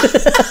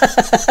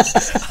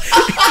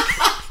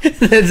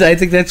 I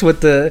think that's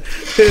what the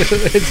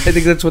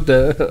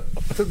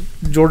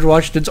George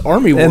Washington's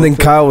army wore. And then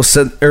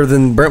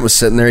then Brent was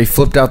sitting there. He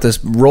flipped out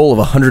this roll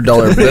of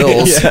 $100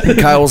 bills. And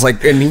Kyle was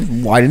like,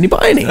 "Why didn't he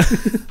buy any?"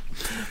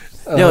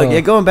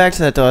 Going back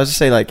to that though, I was just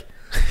say like,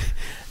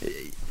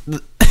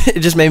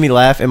 it just made me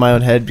laugh in my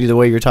own head the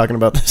way you're talking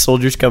about the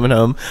soldiers coming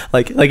home.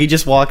 Like he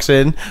just walks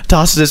in,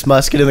 tosses his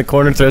musket in the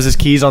corner, throws his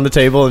keys on the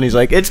table, and he's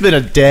like, "It's been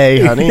a day,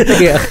 honey."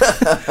 Yeah.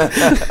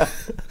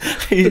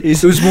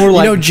 It was more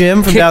like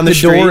Jim from down the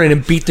street door in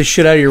and beat the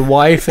shit out of your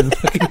wife, and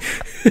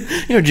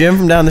Jim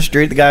from down the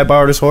street, the guy who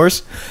borrowed his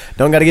horse,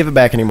 don't got to give it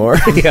back anymore.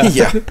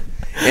 Yeah.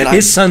 And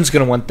his son's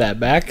gonna want that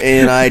back.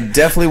 And I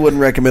definitely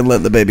wouldn't recommend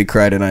letting the baby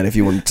cry tonight if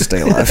you wanted to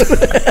stay alive.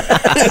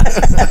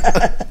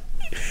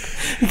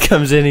 He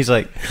comes in, he's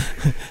like,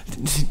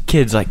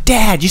 kid's like,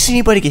 "Dad, you see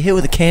anybody get hit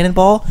with a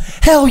cannonball?"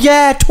 "Hell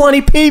yeah,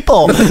 20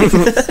 people."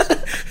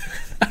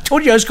 I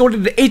told you I was going to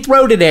the 8th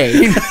row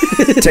today.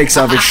 Takes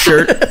off his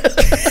shirt.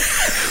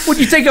 What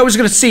do you think I was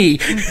going to see?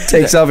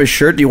 Takes off his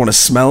shirt. Do you want to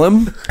smell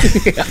him?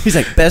 Yeah. He's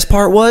like, "Best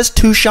part was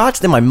 2 shots,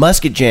 then my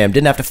musket jammed.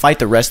 Didn't have to fight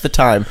the rest of the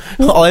time.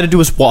 All I had to do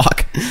was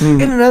walk."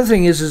 And another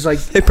thing is like...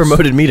 They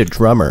promoted me to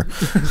drummer.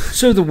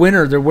 So the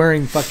winter, they're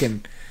wearing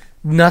fucking...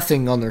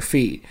 nothing on their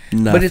feet.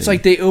 Nothing. But it's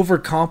like they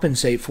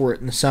overcompensate for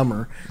it in the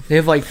summer. They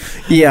have like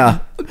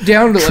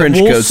down to trench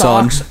like wool coats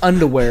socks,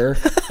 underwear,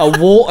 a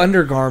wool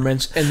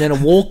undergarments, and then a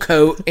wool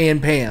coat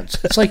and pants.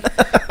 It's like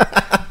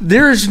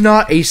there is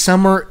not a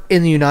summer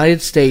in the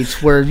United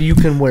States where you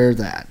can wear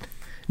that.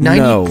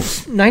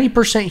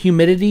 90%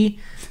 humidity.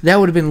 That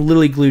would have been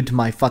literally glued to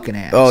my fucking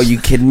ass. Oh, you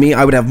kidding me?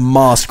 I would have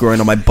moss growing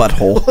on my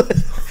butthole.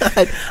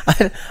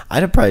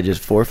 I'd have probably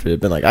just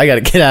forfeited. Been like, "I got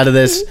to get out of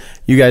this.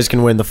 You guys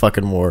can win the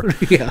fucking war."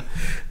 Yeah.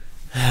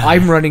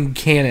 I'm running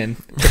cannon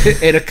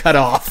at a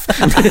cutoff.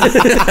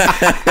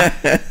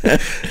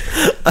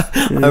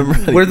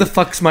 Where the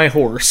fuck's my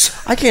horse?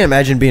 I can't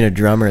imagine being a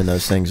drummer in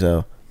those things,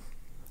 though.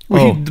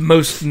 The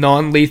most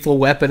non-lethal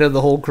weapon of the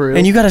whole crew.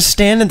 And you got to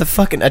stand in the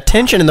fucking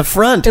attention in the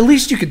front. At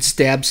least you could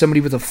stab somebody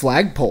with a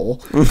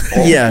flagpole.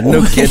 Yeah,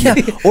 no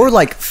kidding. Yeah. Or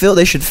like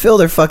they should fill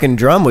their fucking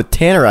drum with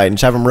tannerite and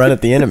just have them run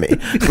at the enemy.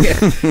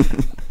 Yeah.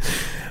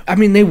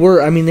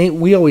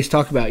 We always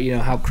talk about,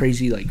 how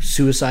crazy like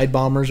suicide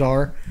bombers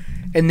are.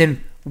 And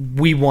then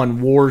we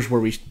won wars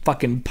where we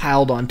fucking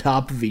piled on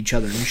top of each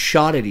other and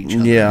shot at each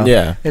other. Yeah.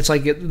 Yeah. It's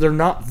like they're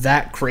not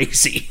that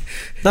crazy.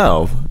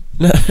 No.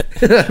 No.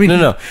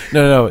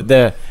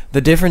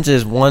 The difference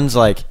is one's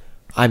like,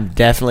 "I'm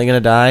definitely going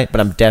to die,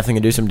 but I'm definitely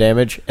going to do some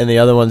damage." And the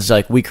other one's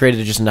like, we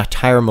created just an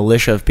entire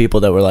militia of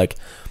people that were like,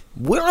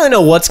 "We don't really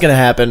know what's going to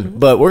happen,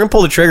 but we're going to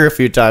pull the trigger a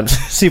few times,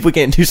 see if we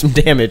can't do some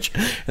damage."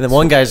 And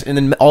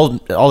then all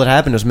that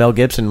happened was Mel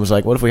Gibson was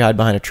like, "What if we hide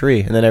behind a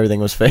tree?" And then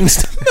everything was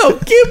fixed. Mel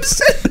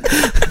Gibson.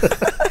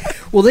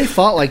 Well, they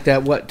fought like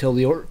that, till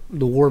the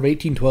War of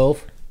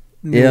 1812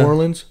 in New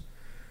Orleans?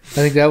 I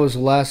think that was the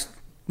last...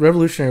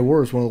 Revolutionary War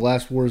was one of the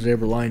last wars they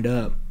ever lined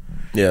up.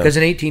 Yeah. Because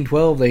in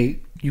 1812,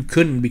 you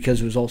couldn't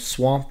because it was all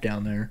swamp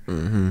down there.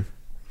 Mm-hmm.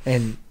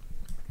 And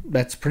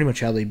that's pretty much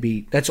how they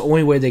beat. That's the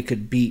only way they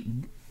could beat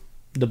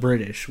the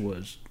British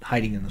was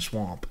hiding in the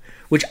swamp.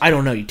 Which, I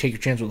don't know. You take your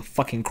chance with a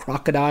fucking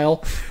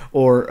crocodile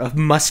or a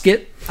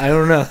musket. I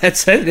don't know.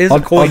 It is a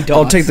coin toss.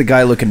 I'll take the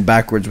guy looking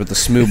backwards with a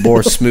smooth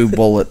bore, smooth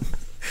bullet.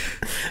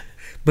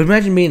 But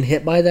imagine being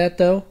hit by that,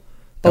 though.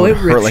 It would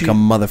hurt like a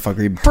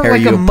motherfucker. He'd tear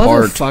you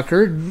apart.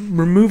 Motherfucker.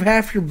 Remove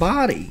half your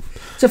body.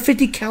 It's a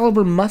 50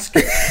 caliber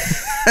musket.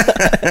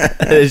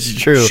 It's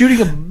true.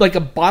 Shooting a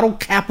bottle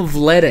cap of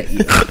lead at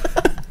you.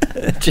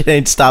 It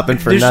ain't stopping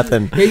for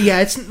nothing.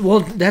 Yeah,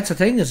 that's the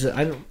thing is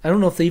I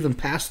don't know if they even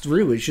passed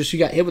through. It's just you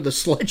got hit with a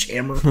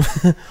sledgehammer.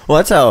 Well,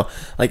 that's how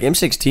like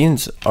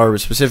M16s are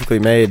specifically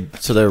made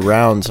so their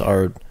rounds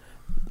are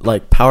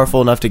like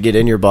powerful enough to get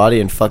in your body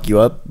and fuck you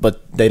up,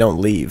 but they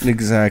don't leave.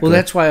 Exactly. Well,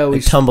 that's why I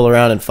always they tumble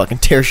around and fucking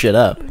tear shit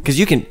up. Because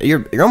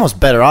you're almost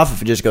better off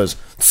if it just goes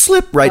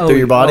slip right through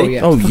your body.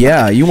 Oh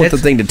yeah, you want the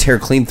thing to tear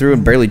clean through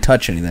and barely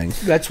touch anything.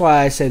 That's why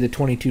I say the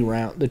 22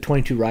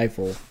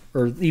 rifle,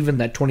 or even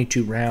that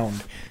 22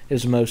 round,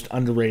 is the most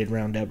underrated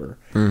round ever.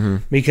 Mm-hmm.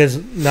 Because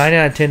 9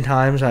 out of 10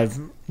 times I've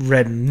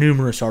read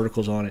numerous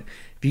articles on it.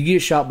 If you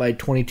get shot by a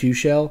 22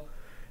 shell,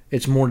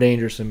 it's more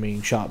dangerous than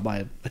being shot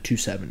by a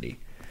 270.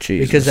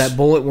 Jesus. Because that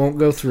bullet won't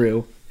go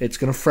through. It's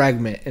going to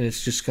fragment, and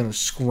it's just going to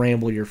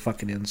scramble your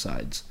fucking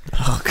insides.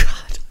 Oh,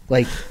 God.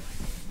 Like,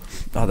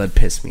 oh, that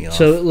pissed me off.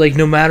 So, like,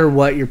 no matter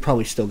what, you're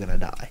probably still going to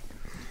die.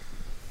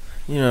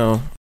 You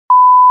know.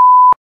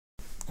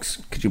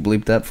 Could you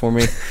bleep that for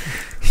me?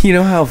 You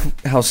know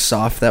how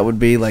soft that would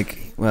be?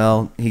 Like,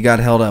 well, he got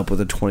held up with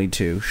a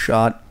 22.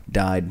 Shot,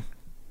 died.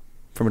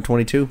 From a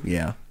 22?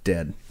 Yeah,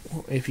 dead.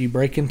 Well, if you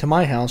break into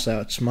my house,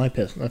 that's my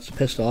pistol. That's the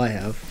pistol I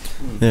have.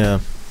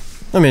 Yeah.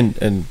 I mean,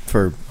 and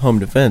for home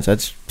defense,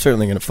 that's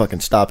certainly going to fucking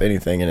stop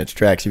anything in its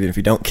tracks, even if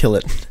you don't kill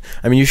it.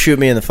 I mean, you shoot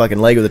me in the fucking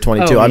leg with a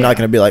 22, I'm not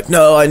going to be like,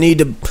 no, I need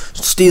to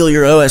steal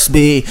your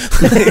OSB.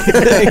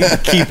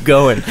 Keep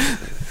going.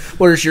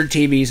 Where's your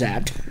TVs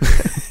at?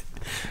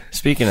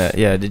 Speaking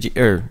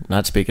of,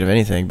 not speaking of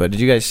anything, but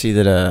did you guys see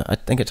that, I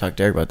think I talked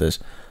to Eric about this,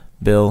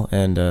 Bill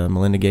and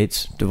Melinda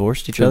Gates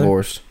divorced each other?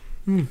 Divorced.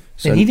 And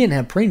he didn't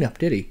have prenup,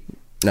 did he?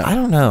 No. I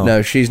don't know.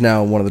 No, she's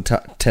now one of the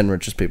top 10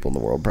 richest people in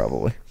the world,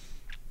 probably.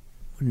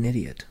 What an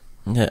idiot.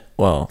 Yeah,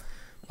 well.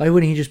 Why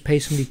wouldn't he just pay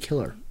somebody to kill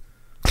her?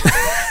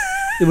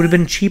 It would have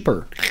been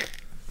cheaper.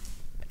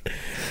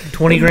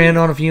 20 grand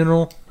on a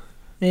funeral?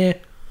 Eh.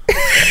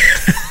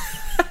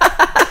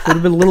 Would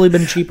have literally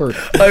been cheaper.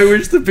 I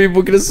wish the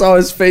people could have saw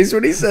his face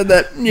when he said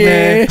that.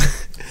 Yeah.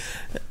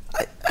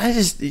 I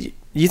just,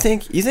 you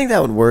think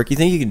that would work? You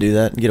think you could do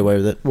that and get away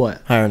with it?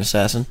 What? Hire an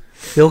assassin?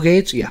 Bill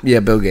Gates? Yeah.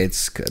 Yeah, Bill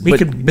Gates could. We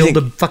could build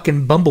a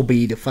fucking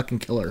bumblebee to fucking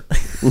kill her.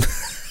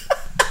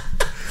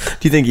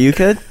 Do you think you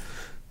could?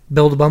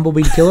 Build a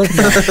bumblebee to kill her?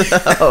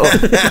 No.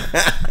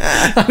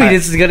 I mean,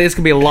 it's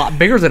gonna be a lot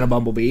bigger than a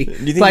bumblebee.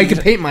 If I could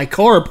paint my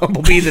car a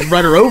bumblebee and then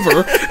run her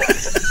over.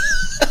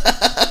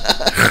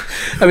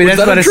 I mean,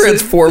 that's about a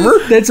transformer.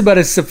 That's about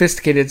as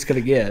sophisticated it's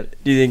gonna get.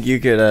 Do you think you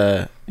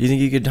could? You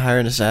think you could hire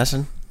an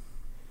assassin?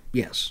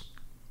 Yes.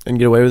 And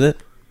get away with it?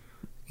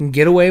 And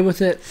get away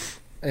with it?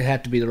 It'd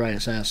have to be the right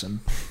assassin.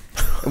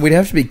 And we'd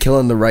have to be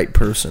killing the right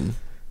person.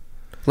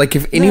 Like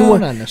if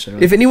anyone, not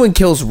necessarily. If anyone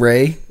kills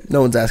Ray,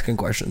 no one's asking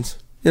questions.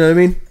 You know what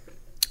I mean?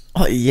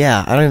 Oh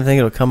yeah, I don't even think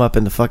it'll come up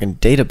in the fucking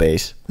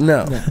database.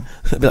 No.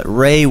 It'll be like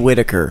Ray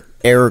Whitaker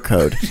error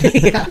code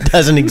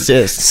doesn't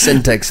exist.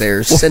 Syntax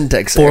errors.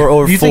 Syntax error.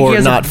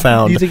 404 not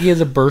found. Do you think he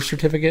has a birth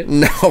certificate?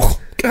 No.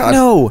 God.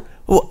 No.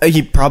 Well,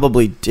 he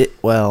probably did.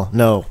 Well,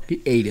 no.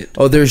 He ate it.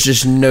 Oh, there's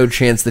just no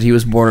chance that he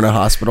was born in a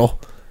hospital.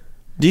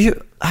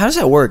 How does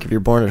that work if you're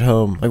born at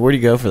home? Like, where do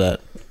you go for that?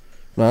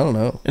 I don't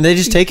know. And they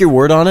just take your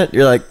word on it?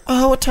 You're like,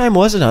 oh, what time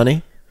was it,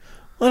 honey?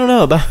 I don't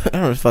know. I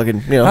don't know,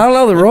 fucking, you know. I don't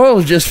know. The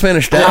Royals just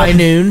finished out. High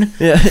noon.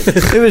 Yeah.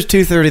 It was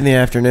 2:30 in the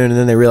afternoon, and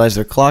then they realized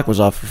their clock was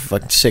off for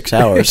fucking 6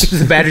 hours.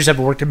 The Badgers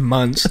haven't worked in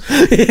months.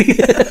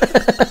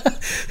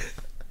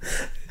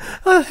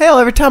 Hell,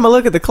 every time I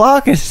look at the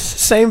clock, it's the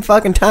same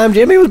fucking time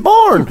Jimmy was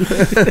born.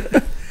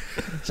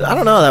 So I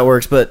don't know how that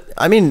works, but,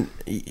 I mean,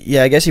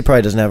 yeah, I guess he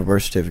probably doesn't have a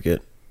birth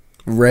certificate.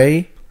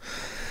 Ray?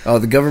 Oh,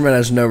 the government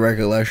has no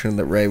recollection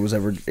that Ray was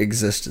ever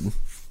existed.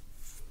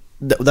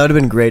 That would have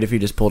been great if he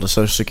just pulled a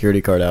social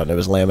security card out and it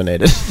was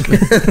laminated.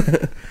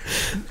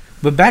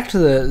 But back to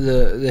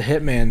the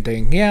hitman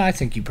thing. Yeah, I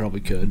think you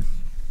probably could.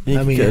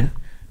 Could.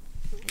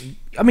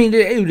 I mean,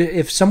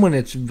 if someone,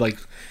 it's like,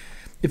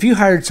 if you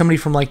hired somebody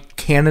from like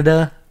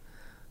Canada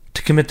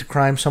to commit the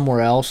crime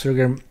somewhere else, they're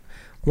gonna,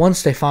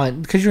 once they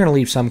find, because you're gonna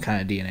leave some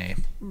kind of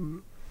DNA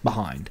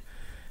behind,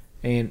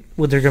 and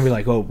they're gonna be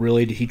like, oh,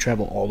 really? Did he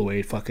travel all the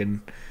way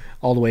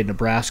to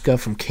Nebraska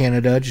from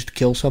Canada just to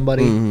kill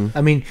somebody? Mm-hmm.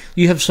 I mean,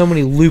 you have so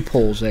many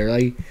loopholes there.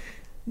 Like,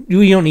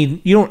 you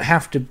don't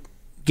have to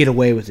get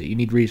away with it. You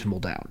need reasonable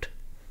doubt.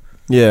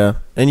 Yeah,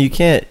 and you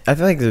can't. I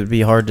feel like it would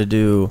be hard to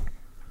do,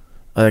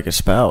 like a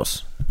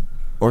spouse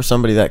or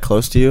somebody that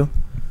close to you,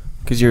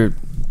 because you're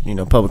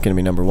public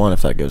enemy number one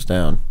if that goes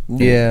down.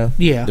 Yeah.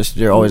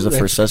 You're always the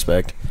first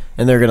suspect,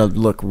 and they're gonna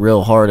look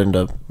real hard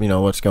into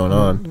what's going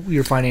on.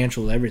 Your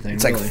financials, everything.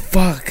 It's really. like,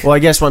 fuck. Well, I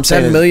guess what I'm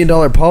saying $7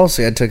 million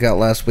policy I took out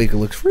last week, it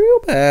looks real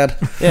bad.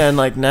 Yeah, and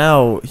like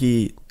now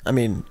I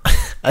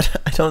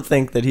don't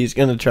think that he's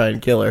gonna try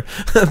and kill her,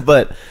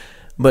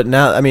 but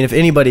now, if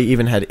anybody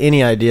even had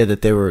any idea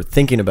that they were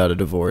thinking about a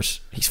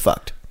divorce, he's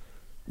fucked.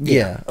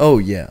 Yeah. Oh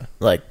yeah.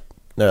 Like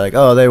they're like,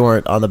 oh, they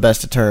weren't on the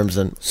best of terms,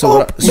 and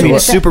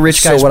super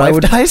rich guy's what wife I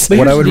would dies.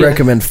 What I would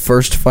recommend: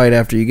 first fight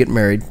after you get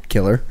married,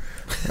 kill her,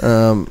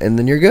 and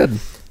then you're good.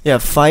 Yeah,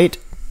 fight,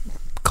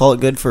 call it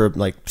good for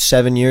like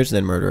 7 years,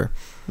 then murder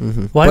her.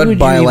 Mm-hmm. But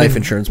buy a life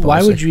insurance policy.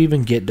 Why would you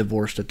even get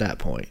divorced at that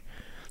point?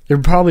 They're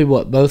probably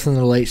both in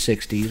their late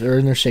 60s or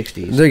in their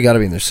 60s. They got to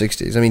be in their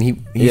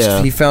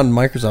 60s. He found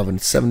Microsoft in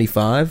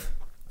 75.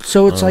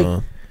 So it's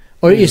or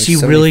is he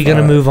really going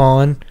to move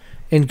on?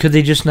 And could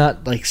they just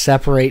not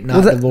separate,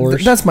 not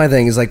divorce? That's my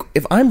thing. Is like,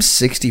 if I'm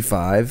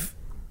 65,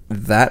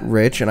 that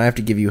rich, and I have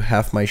to give you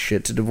half my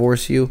shit to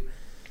divorce you,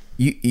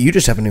 you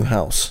just have a new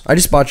house. I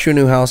just bought you a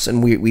new house,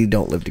 and we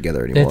don't live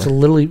together anymore. It's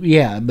literally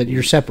but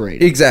you're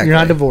separated. Exactly. You're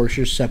not divorced.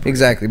 You're separated.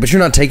 Exactly, but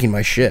you're not taking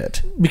my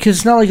shit. Because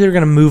it's not like they're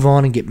going to move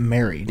on and get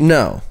married.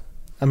 No.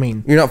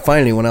 You're not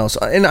finding anyone else.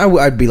 And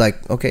I'd be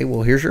like, okay,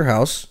 well, here's your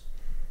house.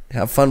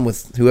 Have fun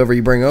with whoever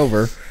you bring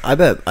over. I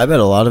bet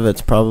a lot of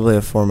it's probably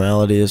a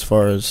formality as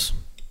far as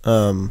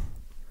the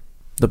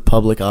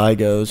public eye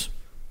goes.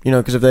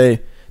 Because if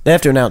they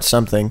have to announce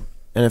something,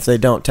 and if they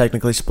don't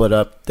technically split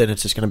up, then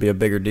it's just going to be a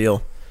bigger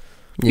deal.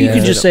 Yeah. You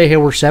could just say, hey,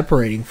 we're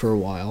separating for a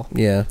while.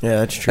 Yeah. Yeah,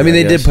 that's true.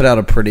 They did put out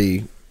a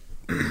pretty,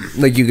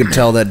 you could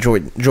tell that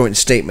joint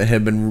statement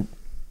had been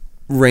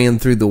ran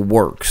through the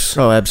works.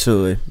 Oh,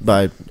 absolutely.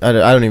 By I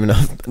don't even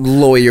know,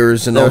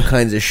 lawyers and all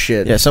kinds of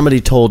shit. Yeah,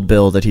 somebody told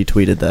Bill that he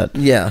tweeted that.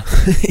 Yeah.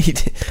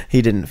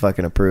 he didn't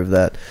fucking approve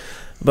that.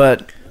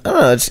 But I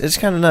don't know, it's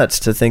kind of nuts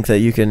to think that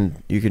you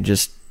can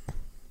just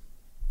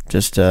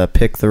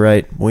pick the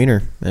right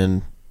wiener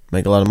and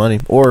make a lot of money,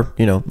 or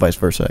vice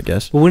versa, I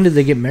guess. Well, when did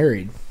they get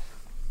married?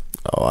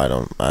 Oh, I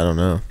don't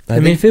know.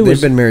 I think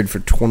they've been married for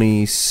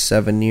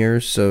 27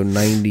 years, so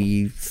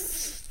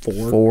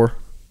 94.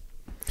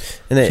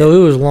 And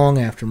so it was long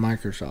after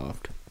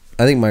Microsoft.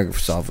 I think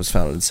Microsoft was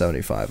founded in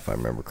 75, if I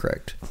remember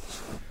correct.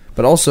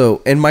 But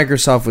also, and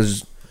Microsoft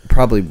was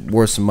probably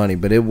worth some money,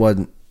 but it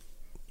wasn't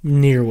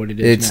near what it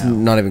is. It's now.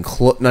 not even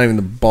not even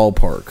the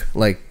ballpark.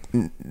 Like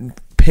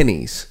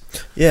pennies.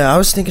 Yeah, I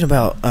was thinking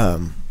about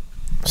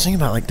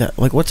like that.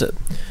 Like,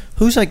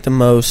 who's like the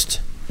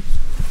most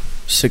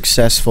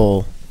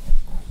successful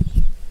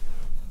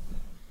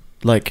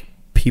like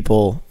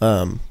people?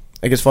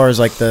 Like as far as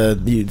like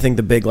you think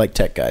the big like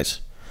tech guys.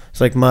 It's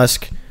like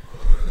Musk,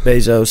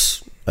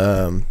 Bezos.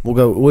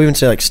 We'll even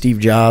say like Steve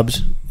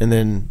Jobs, and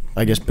then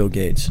I guess Bill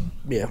Gates.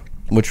 Yeah.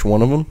 Which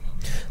one of them?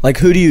 Like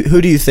who do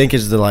you think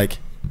is the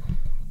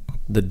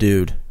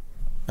dude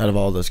out of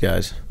all those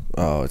guys?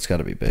 Oh, it's got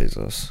to be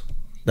Bezos.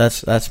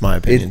 That's my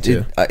opinion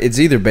too. It's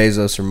either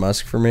Bezos or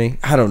Musk for me.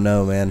 I don't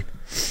know, man.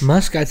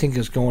 Musk, I think,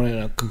 is going in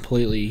a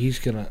completely. He's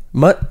gonna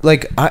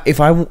if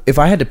I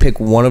had to pick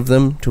one of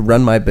them to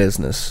run my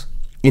business,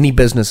 any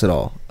business at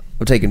all,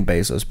 I'm taking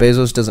Bezos.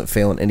 Bezos doesn't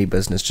fail in any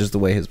business, just the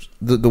way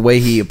the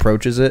way he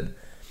approaches it.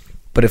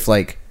 But if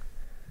I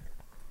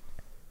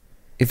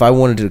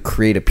wanted to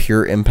create a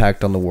pure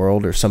impact on the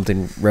world or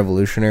something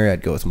revolutionary,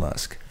 I'd go with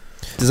Musk.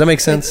 Does that make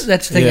sense?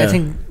 That's the thing. Yeah. I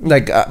think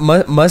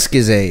Musk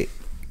is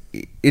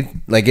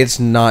it's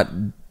not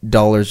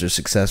dollars or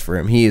success for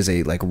him. He is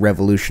a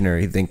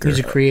revolutionary thinker. he's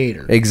a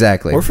creator.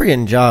 Exactly. We're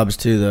forgetting Jobs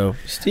too, though.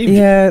 Steve.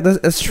 Yeah,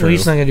 that's true. Well,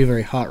 he's not gonna do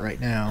very hot right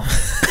now.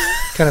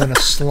 Kind of in a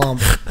slump.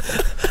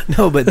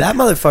 No, but that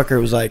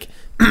motherfucker was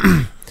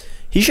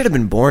he should have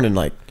been born in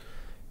like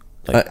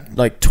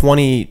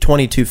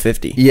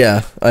 2250.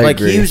 Yeah, I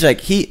agree. He was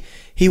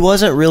he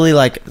wasn't really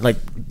like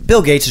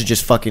Bill Gates is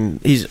just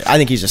fucking. I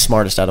think he's the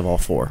smartest out of all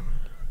four.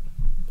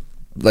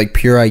 Like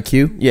pure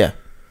IQ. Yeah.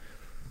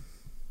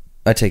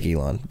 I take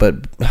Elon,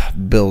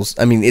 but Bill's.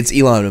 It's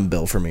Elon and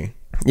Bill for me.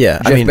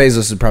 Yeah, Jeff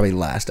Bezos is probably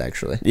last,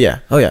 actually. Yeah.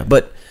 Oh yeah,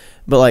 but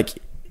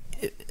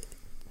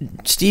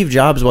Steve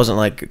Jobs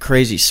wasn't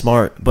crazy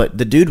smart, but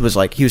the dude was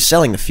he was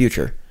selling the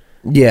future.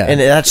 Yeah, and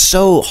that's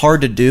so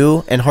hard to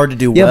do and hard to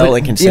do well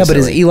and consistently.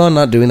 Yeah, but is Elon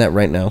not doing that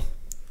right now?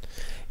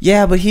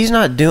 Yeah, but he's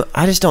not doing.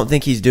 I just don't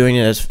think he's doing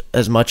it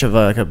as much of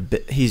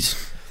he's.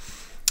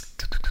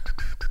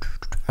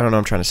 I don't know what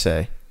I'm trying to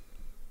say.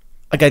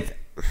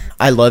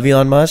 I love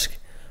Elon Musk,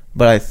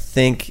 but I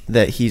think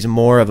that he's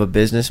more of a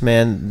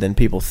businessman than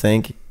people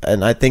think,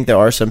 and I think there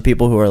are some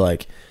people who are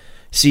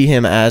see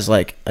him as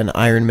an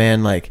Iron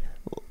Man,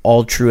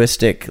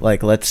 altruistic,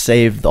 let's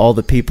save all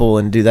the people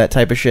and do that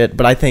type of shit.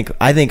 But I think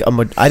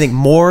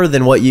more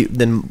than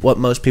what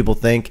most people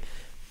think.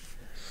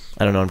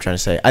 I don't know what I'm trying to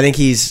say. I think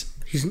he's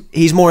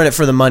he's more in it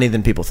for the money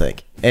than people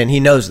think, and he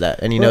knows that,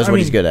 and he knows what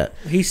he's good at.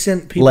 He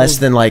sent people less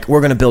than like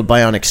we're going to build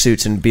bionic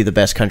suits and be the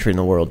best country in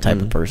the world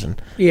type of person.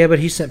 Yeah, but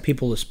he sent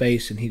people to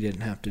space, and he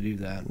didn't have to do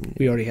that.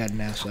 We already had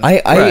NASA.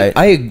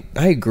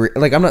 I agree.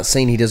 Like, I'm not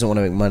saying he doesn't want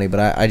to make money, but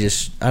I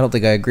don't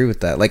think I agree with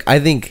that. Like, I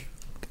think,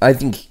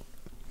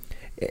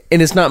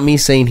 and it's not me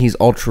saying he's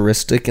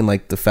altruistic and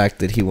like the fact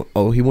that he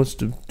wants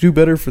to do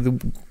better for the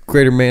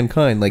greater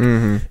mankind. Like,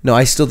 no,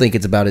 I still think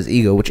it's about his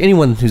ego, which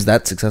anyone who's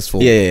that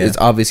successful is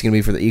obviously going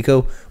to be for the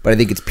ego. But I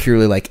think it's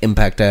purely like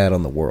impact I had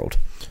on the world.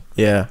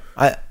 Yeah,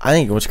 I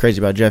think what's crazy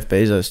about Jeff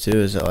Bezos too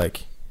is that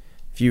like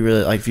if you were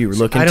looking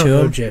to him, I don't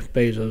know Jeff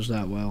Bezos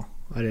that well.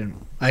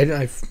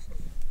 I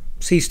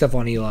see stuff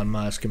on Elon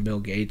Musk and Bill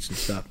Gates and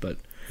stuff, but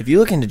if you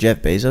look into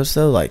Jeff Bezos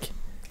though, like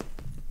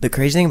the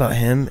crazy thing about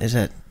him is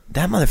that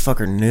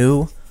motherfucker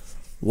knew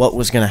what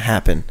was going to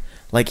happen.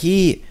 Like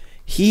he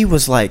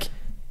was like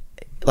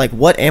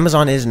what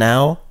Amazon is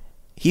now,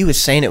 he was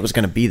saying it was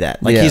going to be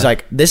that. Like he's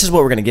like, this is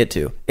what we're going to get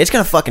to. It's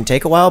going to fucking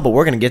take a while, but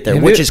we're going to get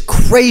there, which is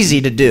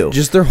crazy to do.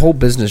 Just their whole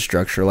business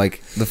structure,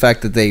 like the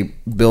fact that they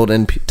build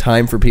in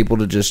time for people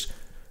to just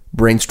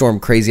brainstorm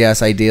crazy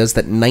ass ideas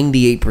that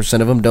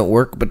 98% of them don't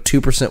work, but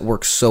 2%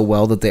 work so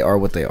well that they are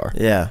what they are.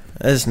 Yeah,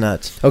 that's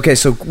nuts. Okay,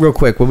 so real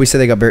quick, what we say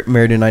they got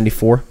married in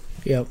 94?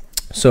 Yep.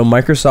 So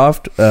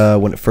Microsoft,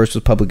 when it first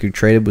was publicly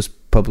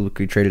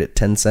traded at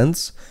 10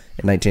 cents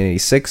in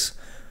 1986.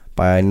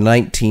 By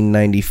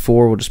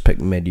 1994, we'll just pick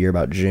mid-year,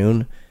 about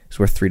June, it's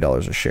worth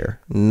 $3 a share.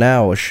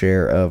 Now a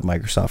share of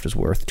Microsoft is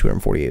worth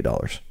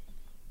 $248.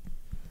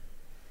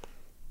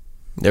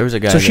 There was a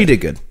guy. So she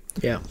did good.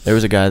 Yeah. There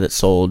was a guy that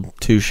sold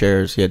 2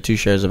 shares. He had 2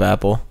 shares of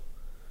Apple.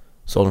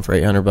 Sold them for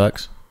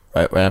 $800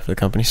 right after the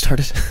company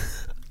started.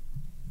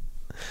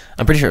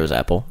 I'm pretty sure it was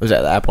Apple. It was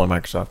Apple and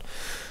Microsoft.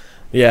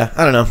 Yeah,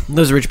 I don't know.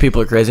 Those rich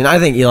people are crazy. And I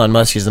think Elon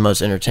Musk is the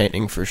most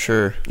entertaining for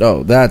sure.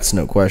 Oh, that's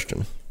no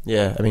question.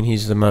 Yeah, I mean,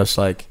 he's the most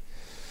like...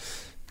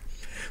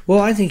 Well,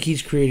 I think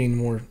he's creating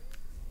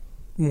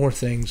more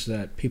things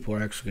that people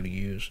are actually going to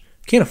use.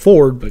 Can't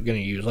afford, but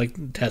going to use,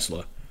 like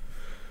Tesla.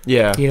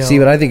 Yeah. You know, see,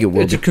 but I think it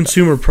will. It's a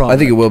consumer product. I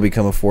think it will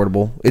become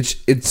affordable.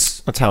 It's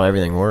that's how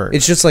everything works.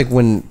 It's just like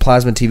when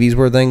plasma TVs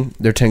were a thing.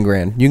 They're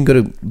 $10,000. You can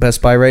go to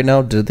Best Buy right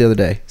now. Did it the other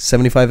day.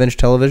 75-inch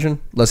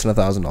television, less than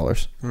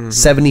 $1,000.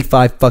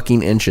 75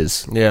 fucking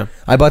inches. Yeah.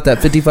 I bought that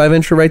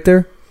 55-incher right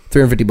there.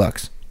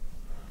 $350.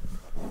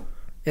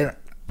 And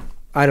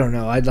I don't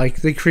know.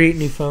 They create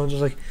new phones.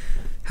 It's like,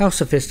 how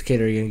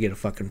sophisticated are you going to get a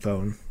fucking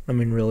phone? I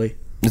mean, really?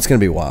 It's gonna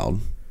be wild.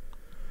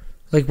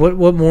 Like,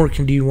 what more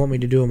do you want me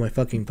to do on my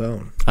fucking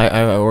phone?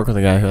 I work with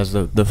a guy who has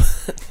the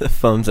the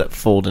phones that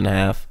fold in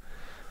half.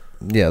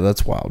 Yeah,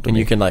 that's wild. And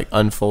you can like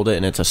unfold it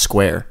and it's a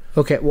square.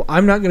 Okay, well,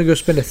 I'm not going to go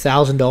spend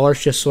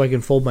 $1,000 just so I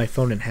can fold my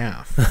phone in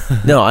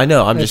half. No, I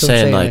know. I'm just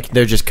saying, like,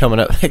 they're just coming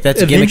up. Like,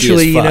 that's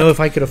eventually, gimmicky as fuck. you know, if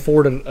I could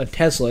afford a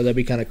Tesla, that'd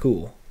be kind of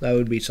cool. That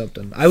would be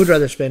something. I would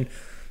rather spend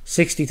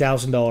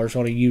 $60,000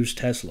 on a used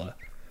Tesla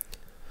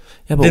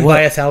than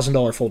buy a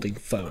 $1,000 folding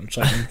phone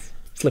so I can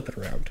flip it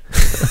around.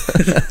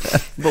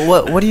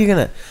 But what are you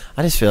gonna?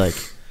 I feel like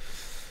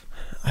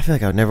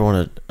I would never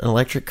want an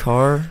electric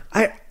car.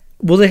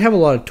 Well, they have a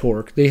lot of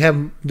torque. They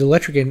have the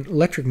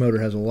electric motor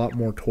has a lot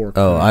more torque.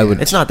 Oh, I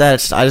would. It's not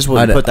that. I just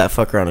wouldn't put that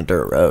fucker on a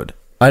dirt road.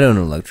 I'd own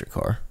an electric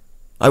car.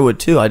 I would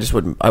too. I just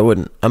wouldn't. I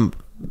wouldn't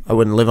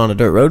live on a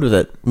dirt road with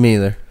it. Me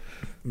either.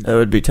 That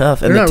would be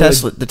tough. And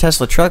the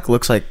Tesla truck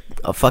looks like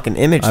a fucking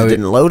image that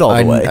didn't load all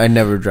the way. I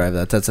never drive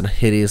that. That's a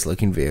hideous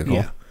looking vehicle.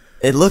 Yeah.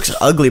 It looks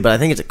ugly, but I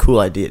think it's a cool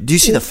idea. Do you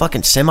see the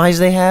fucking semis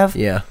they have?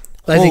 Yeah.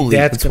 I think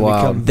that's going to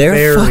become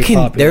very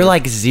popular. They're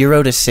like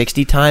 0 to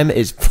 60 time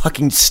is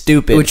fucking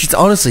stupid. Which is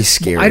honestly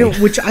scary.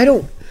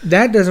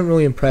 That doesn't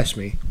really impress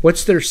me.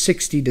 What's their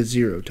 60 to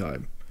 0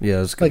 time?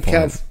 Yeah, that's a good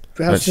point.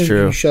 How soon can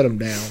you shut them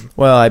down?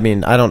 Well, I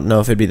mean, I don't know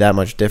if it'd be that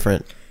much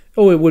different.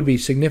 Oh, it would be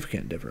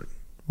significant different.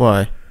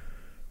 Why?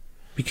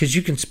 Because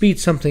you can speed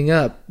something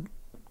up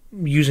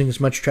using as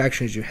much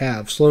traction as you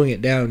have. Slowing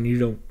it down,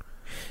 you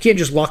can't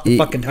just lock the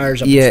fucking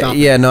tires up and stop.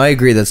 Yeah, no, I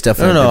agree. That's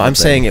definitely No, I'm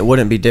saying it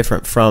wouldn't be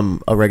different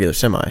from a regular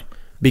semi.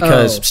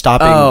 Because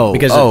stopping...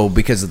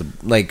 because of the...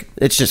 Like,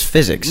 it's just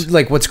physics.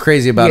 Like, what's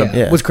crazy about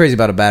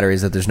a battery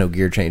is that there's no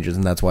gear changes,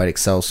 and that's why it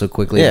excels so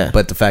quickly. Yeah.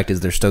 But the fact is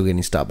they're still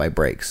getting stopped by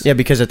brakes. Yeah,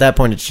 because at that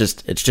point, it's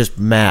just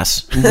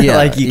mass. Yeah.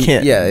 Like, you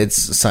can't... Yeah,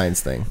 it's a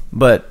science thing.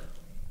 But...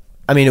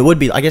 I mean, it would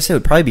be... I guess it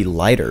would probably be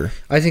lighter.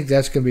 I think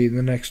that's going to be in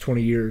the next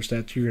 20 years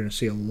that you're going to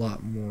see a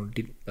lot more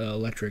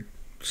electric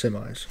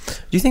semis. Do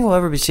you think we'll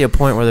ever see a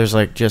point where there's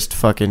like just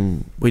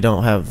fucking... We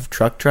don't have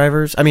truck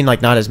drivers? I mean,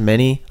 like not as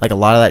many. Like a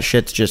lot of that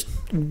shit's just...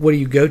 What do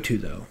you go to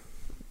though?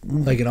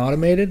 Like an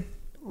automated?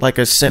 Like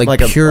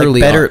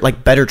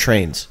better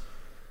trains.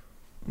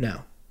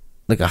 No.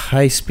 Like a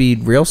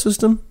high-speed rail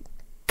system?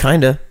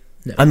 Kinda.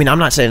 No. I mean, I'm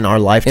not saying in our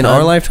lifetime. In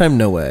our lifetime,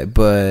 no way.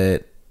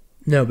 But...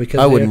 No, because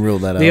I wouldn't rule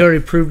that out. They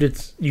already proved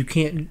you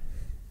can't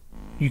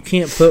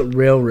put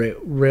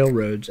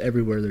railroads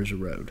everywhere there's a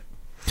road.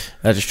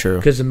 That is true.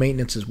 Because the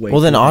maintenance is way.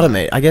 Well, then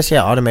automate. I guess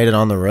automated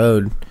on the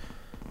road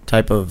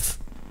type of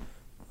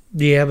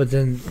Yeah, but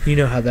then you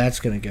know how that's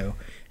going to go.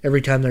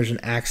 Every time there's an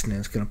accident,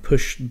 it's going to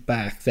push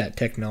back that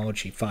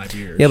technology 5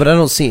 years. Yeah, but I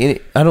don't see any.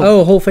 I don't.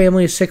 Oh, a whole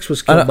family of 6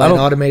 was killed by an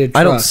automated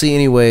truck. I don't see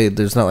any way.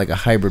 There's not like a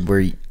hybrid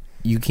where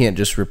you can't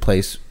just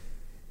replace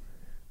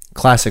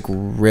classic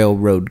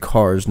railroad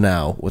cars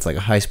now with like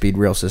a high-speed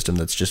rail system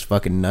that's just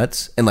fucking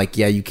nuts. And like,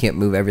 yeah, you can't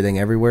move everything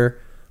everywhere,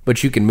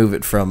 but you can move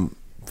it from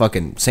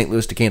fucking St.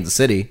 Louis to Kansas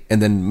City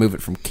and then move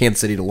it from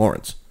Kansas City to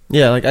Lawrence.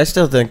 Yeah, like I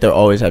still think there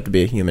always have to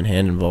be a human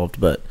hand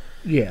involved, but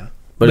yeah,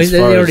 but they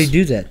already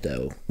do that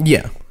though.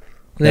 Yeah.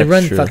 And they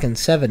run fucking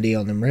 70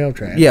 on them rail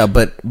tracks. Yeah,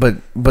 but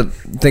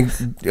think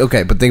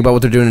about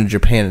what they're doing in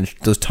Japan and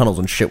those tunnels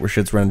and shit where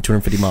shit's running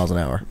 250 miles an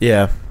hour.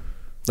 Yeah.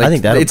 Like, I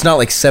think that it's not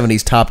like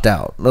 70s topped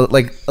out.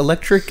 Like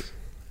electric,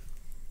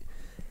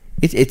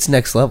 it's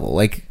next level.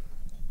 Like,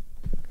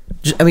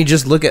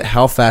 just look at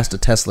how fast a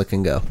Tesla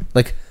can go.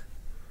 Like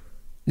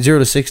 0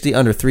 to 60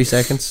 under 3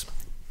 seconds.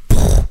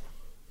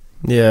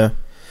 Yeah.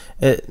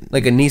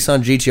 Like a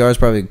Nissan GTR is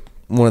probably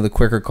one of the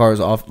quicker cars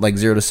off, like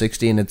 0 to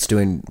 60, and it's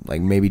doing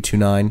like maybe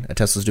 2.9. A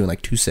Tesla's doing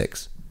like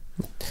 2.6.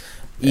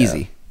 Easy.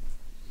 Yeah.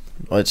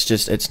 Well,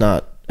 it's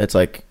not. It's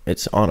like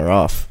it's on or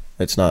off.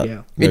 It's not.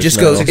 Yeah. It just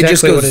goes. Exactly it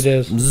just goes. What it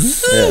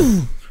is.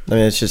 Yeah. I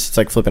mean, it's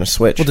like flipping a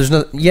switch. Well, there's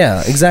no.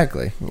 Yeah,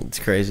 exactly. It's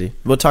crazy.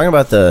 Well, talking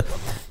about the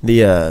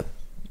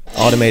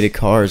automated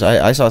cars,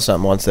 I saw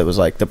something once that was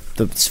like the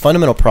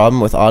fundamental problem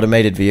with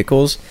automated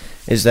vehicles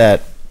is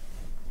that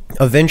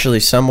eventually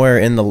somewhere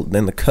in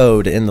the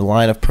code, in the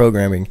line of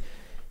programming,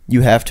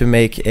 you have to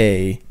make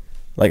it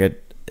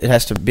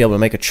has to be able to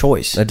make a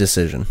choice, a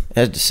decision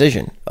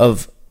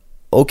of,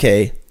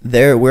 okay,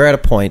 we're at a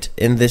point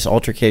in this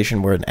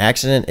altercation where an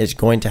accident is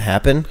going to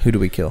happen. Who do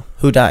we kill?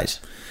 Who dies?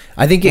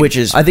 Which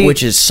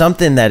is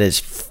something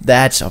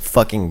that's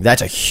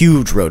a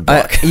huge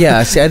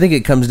roadblock. I think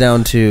it comes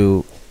down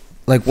to,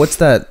 like, what's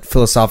that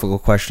philosophical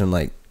question?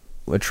 Like,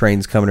 a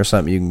train's coming or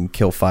something, you can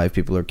kill 5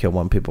 people or kill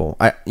 1 people.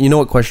 You know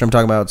what question I'm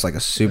talking about? It's like a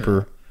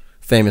super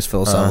famous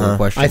philosophical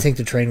question. I think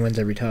the train wins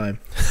every time.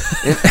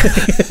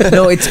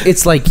 No,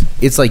 it's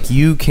like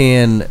you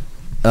can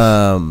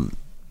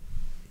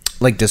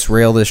like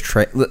disrail this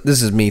train.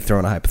 This is me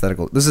throwing a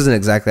hypothetical. This isn't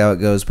exactly how it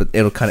goes, but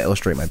it'll kind of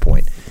illustrate my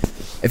point.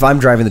 If I'm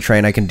driving the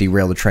train, I can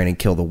derail the train and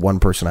kill the 1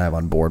 person I have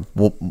on board.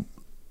 Well,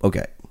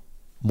 okay,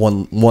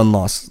 one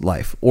lost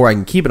life, or I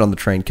can keep it on the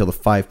train, kill the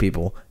 5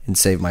 people, and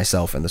save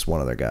myself and this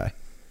one other guy.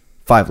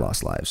 5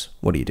 lost lives.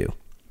 What do?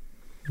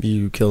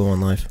 You kill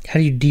 1 life. How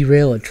do you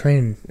derail a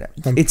train?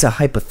 It's a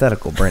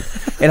hypothetical, Brent.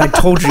 And I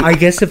told you. I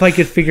guess if I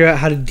could figure out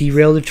how to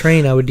derail the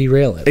train, I would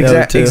derail it.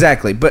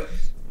 Exactly. But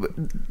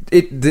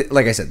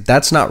like I said,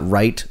 that's not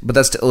right. But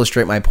that's to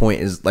illustrate my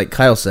point. Is like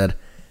Kyle said,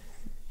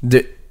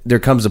 there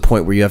comes a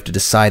point where you have to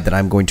decide that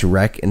I'm going to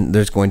wreck, and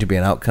there's going to be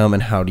an outcome.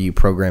 And how do you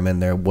program in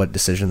there what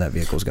decision that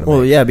vehicle is going to make?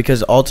 Well, yeah,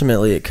 because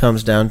ultimately it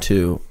comes down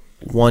to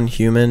one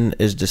human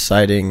is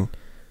deciding.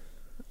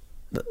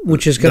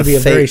 Which is going to be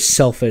very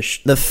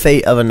selfish. The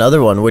fate of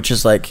another one, which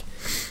is like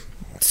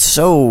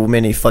so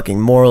many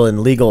fucking moral and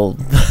legal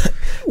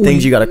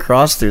things you got to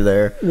cross through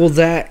there. Well,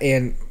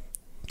 they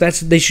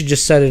should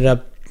just set it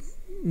up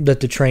that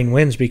the train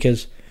wins,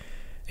 because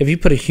if you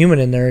put a human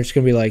in there, it's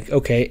going to be like,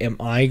 okay, am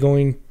I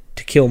going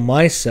to kill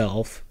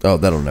myself? Oh,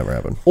 that'll never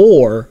happen.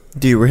 Or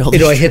do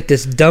I hit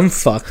this dumb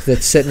fuck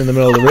that's sitting in the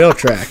middle of the rail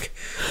track?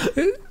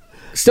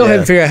 Still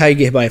haven't figured out how you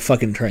get hit by a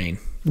fucking train.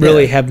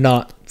 Really have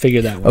not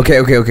figured that one out.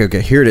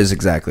 Okay. Here it is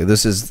exactly.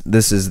 This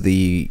is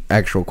the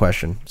actual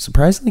question.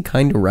 Surprisingly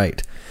kind of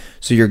right.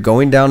 So you're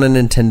going down an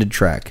intended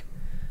track.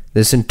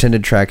 This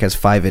intended track has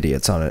 5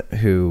 idiots on it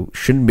who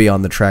shouldn't be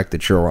on the track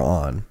that you're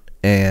on.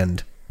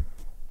 And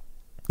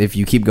if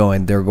you keep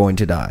going, they're going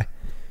to die.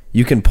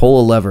 You can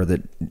pull a lever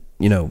that,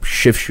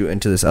 shifts you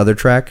into this other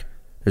track.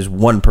 There's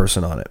 1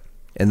 person on it.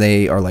 And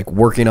they are like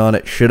working on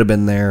it, should have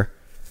been there.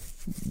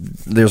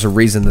 There's a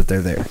reason that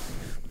they're there.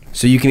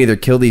 So you can either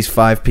kill these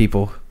 5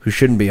 people who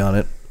shouldn't be on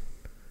it,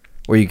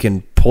 or you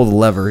can pull the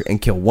lever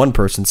and kill 1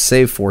 person,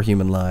 save 4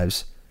 human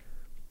lives,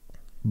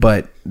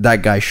 but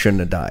that guy shouldn't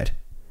have died.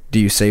 Do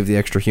you save the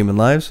extra human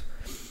lives?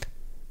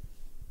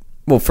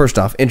 Well, first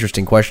off,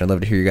 interesting question. I'd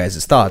love to hear your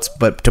guys' thoughts,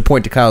 but to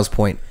point to Kyle's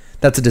point,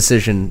 that's a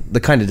decision, the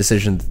kind of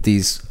decision that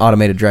these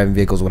automated driving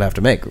vehicles would have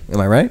to make. Am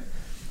I right?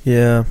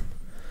 Yeah.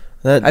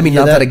 Not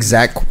that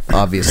exact,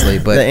 obviously,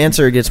 but the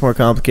answer gets more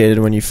complicated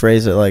when you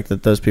phrase it like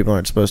that. Those people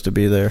aren't supposed to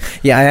be there.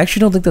 Yeah, I actually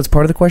don't think that's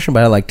part of the question,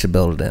 but I like to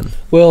build it in.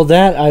 Well,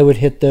 that I would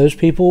hit those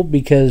people,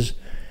 because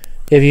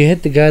if you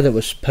hit the guy that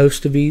was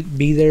supposed to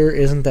be there,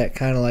 isn't that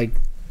kind of like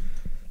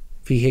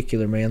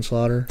vehicular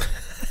manslaughter?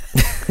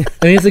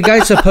 I mean, if the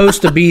guy's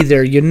supposed to be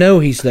there,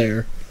 he's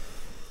there,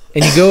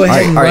 and you go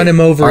ahead and run him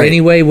over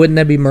anyway, wouldn't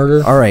that be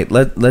murder? All right,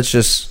 let's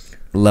just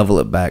level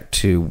it back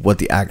to what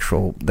the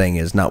actual thing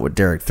is, not what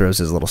Derek throws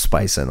his little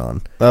spice in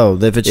on.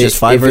 Oh, if it's just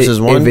 5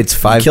 versus 1, if it's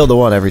 5, kill the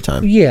 1 every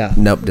time. Yeah.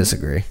 Nope,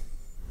 disagree.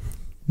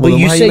 Well,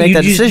 you say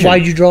you just,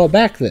 why'd you draw it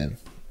back then?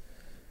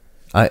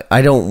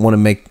 I don't want to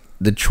make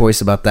the choice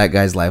about that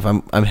guy's life.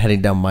 I'm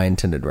heading down my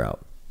intended route.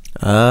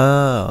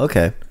 Oh,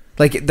 okay.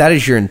 Like, that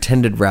is your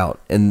intended route,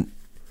 and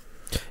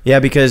Yeah,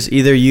 because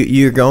either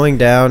you're going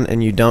down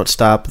and you don't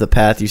stop the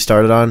path you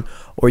started on,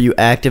 or you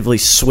actively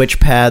switch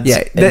paths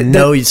and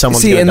know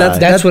someone's going to die.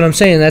 That's what I'm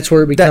saying. That's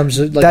where it becomes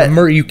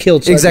you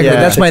killed someone. Exactly.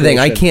 That's my thing.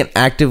 I can't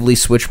actively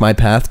switch my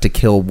path to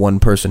kill one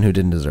person who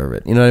didn't deserve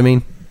it. You know what I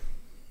mean?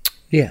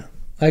 Yeah,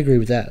 I agree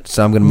with that.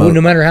 So I'm going to mow.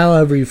 No matter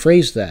however you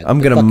phrase that. I'm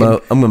going to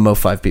mow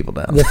 5 people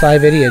down. The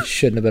 5 idiots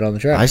shouldn't have been on the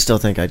track. I still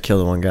think I'd kill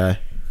the one guy.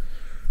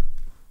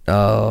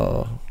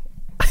 Oh,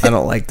 I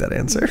don't like that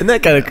answer. Isn't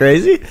that kind of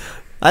crazy?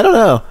 I don't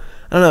know.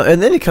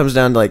 And then it comes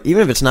down to, like,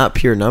 even if it's not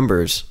pure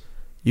numbers,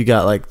 you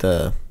got, like,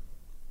 the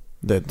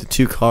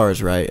 2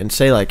 cars, right? And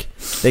say, like,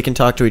 they can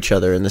talk to each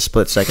other in the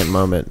split-second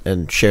moment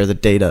and share the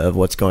data of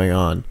what's going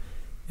on.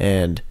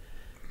 And,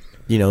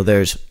 you know,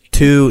 there's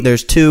two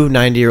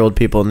 90-year-old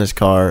people in this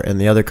car, and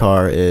the other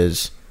car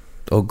is...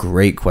 Oh,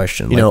 great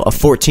question. You know, a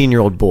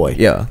 14-year-old boy.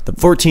 Yeah. The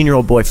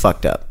 14-year-old boy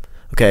fucked up,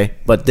 okay?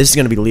 But this is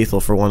going to be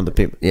lethal for one of the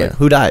people. Yeah. Like,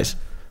 who dies?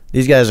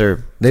 These guys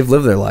are... They've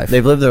lived their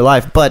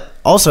life. But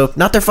also,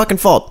 not their fucking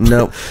fault.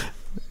 No.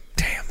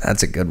 Damn,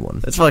 that's a good one.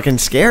 That's fucking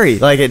scary.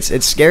 Like,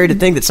 it's scary to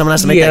think that someone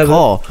has to make that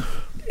call.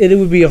 It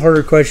would be a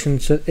harder question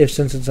since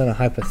it's in a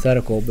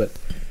hypothetical, but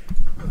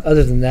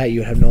other than that,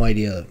 you would have no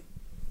idea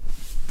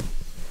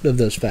of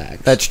those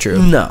facts. That's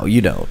true. No,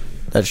 you don't.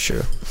 That's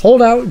true.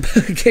 Hold out.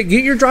 Get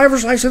your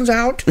driver's license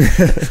out.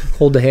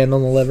 Hold the hand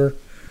on the lever.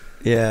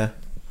 Yeah.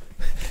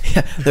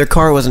 Yeah, their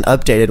car wasn't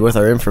updated with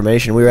our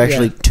information. We were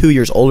actually 2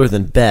 years older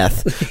than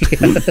Beth.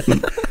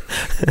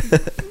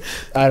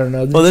 I don't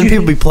know. Well, then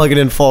people be plugging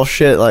in false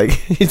shit. Like,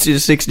 you see a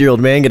 60-year-old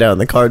man get out in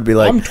the car and be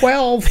like, I'm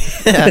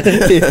 12. Yeah,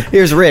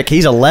 here's Rick.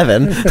 He's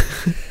 11.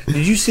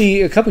 Did you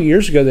see a couple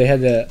years ago they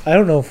had I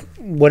don't know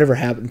whatever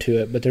happened to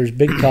it, but there's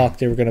big talk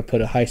they were going to put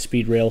a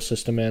high-speed rail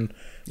system in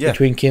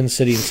between Kansas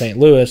City and St.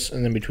 Louis,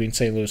 and then between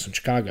St. Louis and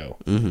Chicago.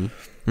 Mm-hmm.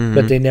 Mm-hmm.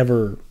 But they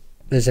never...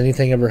 Has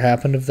anything ever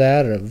happened of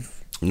that?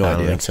 No idea. I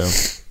don't think so.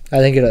 I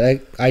think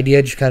that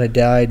idea just kind of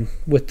died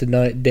with the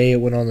day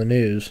it went on the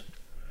news.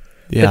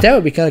 Yeah. But that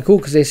would be kind of cool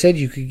because they said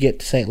you could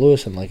get to St.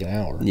 Louis in like an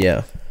hour.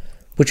 Yeah.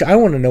 Which I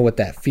want to know what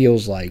that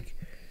feels like.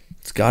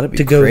 It's got to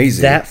be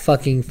crazy. Go that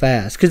fucking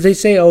fast. Because they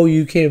say, oh,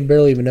 you can't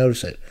barely even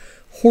notice it.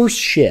 Horse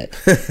shit.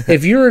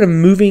 If you're in a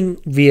moving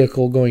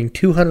vehicle going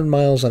 200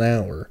 miles an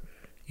hour,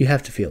 you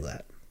have to feel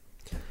that.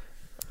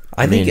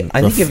 I think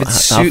if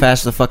it's how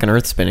fast the fucking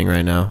Earth's spinning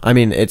right now. I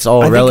mean, it's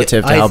all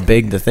relative to how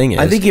big the thing is.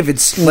 I think if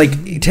it's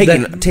like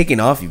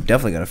taking off, you've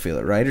definitely got to feel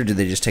it, right? Or do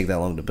they just take that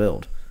long to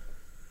build?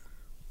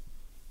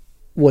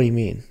 What do you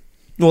mean?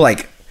 Well,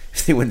 like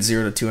if they went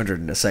 0 to 200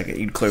 in a second,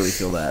 you'd clearly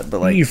feel that. But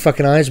like your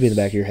fucking eyes would be in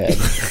the back of your head.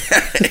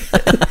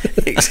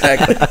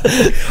 Exactly.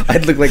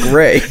 I'd look like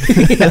Ray.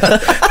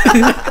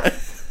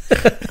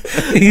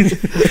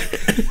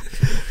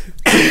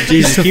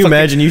 Jesus, can you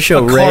imagine you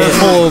show Ray? A car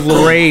full of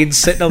Lorraine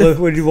sitting on the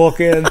when you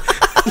walk in.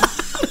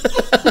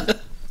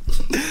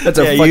 That's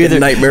a fucking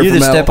nightmare. You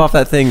either step off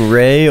that thing,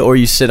 Ray, or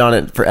you sit on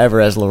it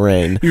forever as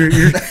Lorraine.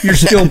 You're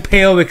still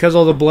pale because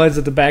all the blood's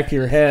at the back of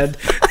your head.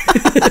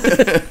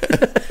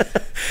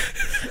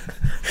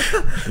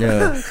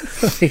 Yeah.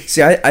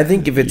 See, I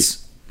think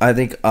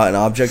an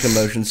object in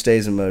motion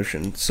stays in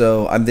motion.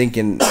 So I'm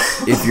thinking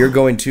if you're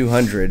going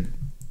 200.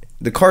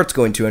 The cart's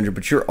going 200,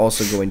 but you're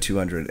also going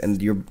 200,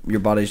 and your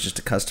body's just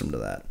accustomed to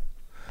that.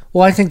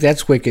 Well, I think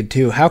that's wicked,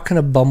 too. How can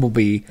a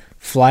bumblebee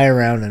fly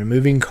around in a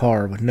moving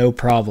car with no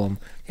problem?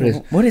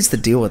 What is the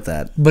deal with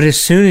that? But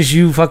as soon as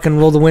you fucking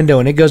roll the window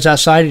and it goes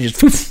outside, it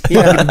just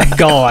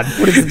gone.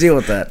 What is the deal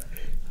with that?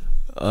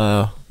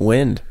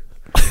 Wind.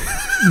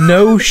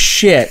 No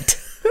shit.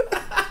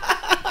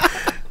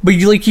 But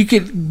you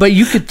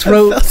could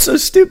throw. I felt so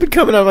stupid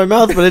coming out of my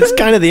mouth, but it's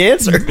kind of the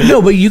answer.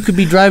 No, but you could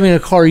be driving a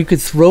car. You could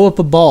throw up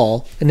a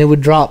ball and it would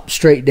drop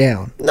straight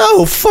down.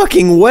 No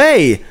fucking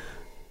way.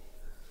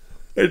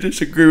 I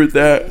disagree with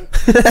that.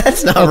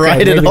 That's not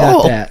right at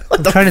all.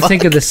 I'm trying to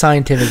think of the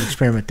scientific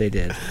experiment they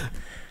did.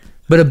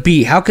 But a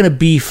bee, how can a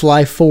bee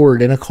fly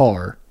forward in a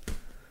car?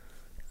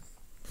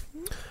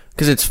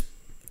 Because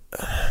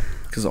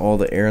all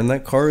the air in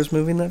that car is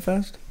moving that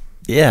fast.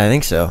 Yeah, I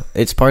think so.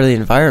 It's part of the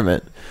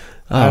environment.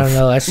 I don't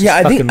know. That's just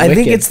I think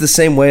wicked. it's the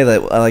same way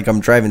that like I'm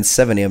driving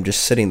 70. I'm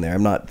just sitting there.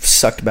 I'm not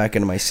sucked back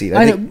into my seat.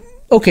 I know.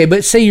 Okay,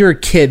 but say you're a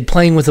kid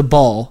playing with a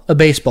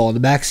baseball in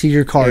the backseat of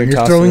your car, and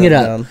you're throwing it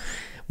up. Down.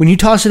 When you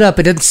toss it up,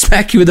 it doesn't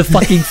smack you in the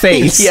fucking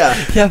face.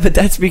 Yeah, but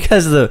that's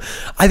because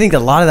I think a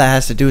lot of that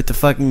has to do with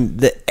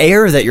the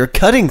air that you're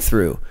cutting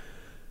through.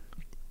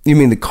 You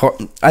mean the car?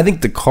 I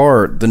think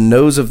the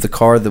nose of the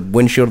car, the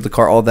windshield of the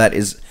car, all that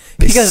is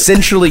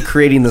essentially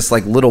creating this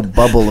like little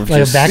bubble of like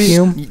just a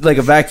vacuum, like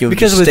a vacuum.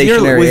 Because with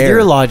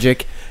your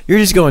logic, you're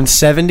just going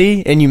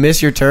 70 and you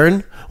miss your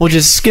turn. Well,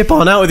 just skip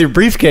on out with your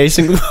briefcase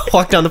and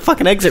walk down the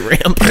fucking exit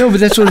ramp. No, but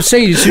that's what I'm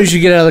saying. As soon as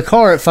you get out of the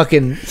car, it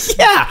fucking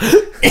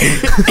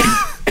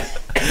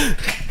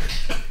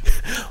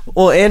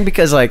Well, and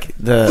because like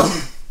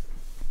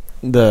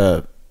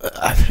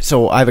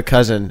so I have a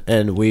cousin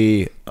and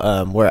we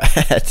were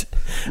at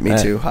me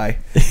too. Hi.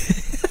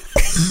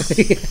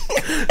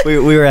 we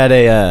were at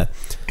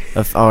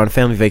on a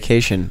family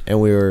vacation,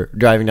 and we were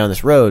driving down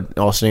this road,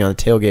 all sitting on the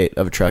tailgate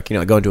of a truck,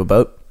 going to a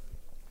boat,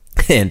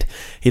 and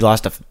he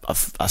lost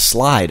a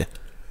slide,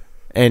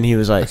 and he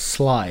was like, A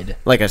slide.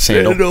 like a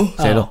sandal.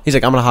 Oh. He's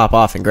like, I'm gonna hop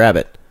off and grab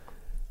it,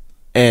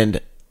 and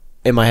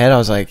in my head,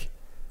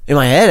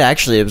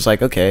 actually, it was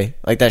like, okay,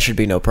 like that should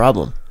be no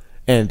problem,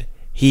 and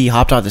he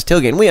hopped off this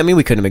tailgate, and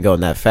we couldn't have been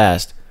going that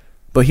fast.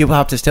 But he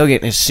hopped his tailgate,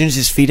 and as soon as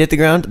his feet hit the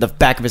ground, the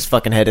back of his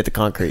fucking head hit the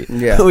concrete.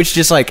 Yeah. Which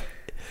just like,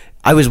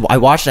 I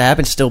watched it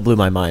happen, still blew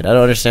my mind. I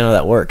don't understand how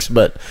that works,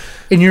 but...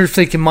 And you're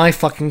thinking my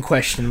fucking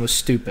question was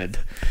stupid.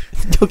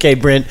 Okay,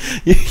 Brent,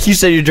 you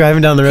said you're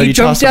driving down the road. He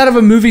jumped out of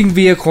a moving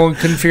vehicle and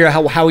couldn't figure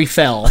out how he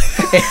fell.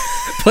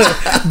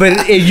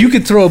 but you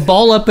could throw a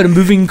ball up in a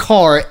moving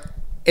car,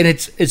 and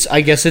it's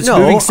I guess it's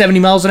moving 70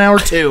 miles an hour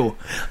too.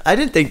 I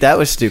didn't think that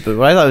was stupid.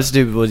 What I thought was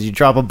stupid was you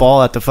drop a ball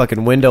out the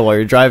fucking window while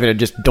you're driving and it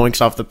just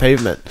doinks off the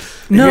pavement.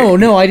 No,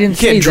 I didn't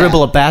say that. You can't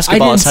dribble a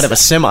basketball inside of a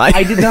semi.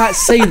 I did not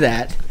say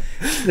that.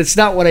 That's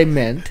not what I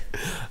meant.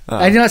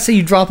 I did not say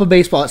you drop a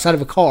baseball outside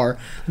of a car.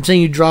 I'm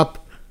saying you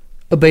drop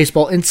a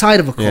baseball inside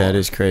of a car. Yeah, it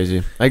is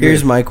crazy. I agree.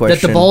 Here's my question.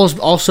 That the ball is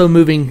also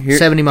moving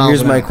 70 miles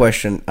Here's an hour. my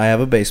question. I have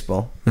a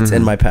baseball. It's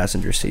in my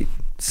passenger seat,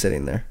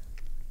 sitting there.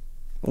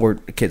 Or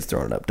the kid's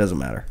throwing it up. Doesn't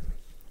matter.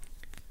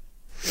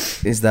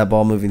 Is that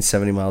ball moving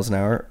 70 miles an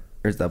hour,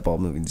 or is that ball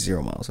moving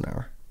 0 miles an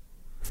hour?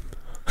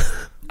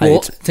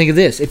 Well, think of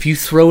this. If you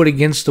throw it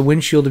against the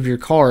windshield of your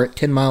car at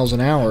 10 miles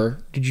an hour,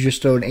 did you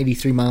just throw an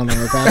 83 mile an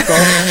hour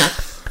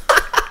fastball?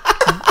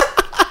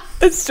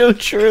 It's so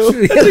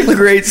true. That's a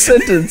great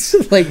sentence.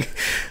 Like,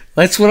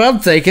 that's what I'm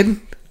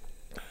thinking.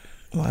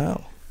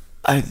 Wow.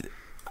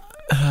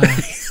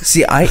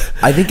 See, I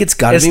think it's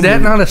got to be... Is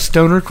that not a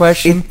stoner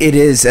question? It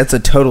is. That's a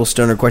total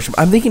stoner question.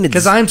 I'm thinking it's...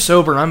 Because I'm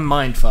sober and I'm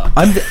mind fucked.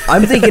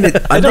 I'm thinking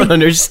it... I don't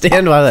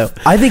understand why, though.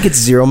 I think it's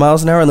 0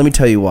 miles an hour, and let me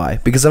tell you why.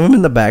 Because if I'm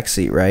in the back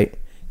seat, right,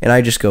 and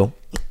I just go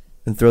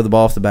and throw the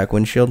ball off the back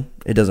windshield,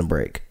 it doesn't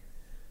break.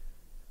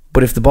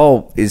 But if the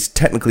ball is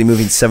technically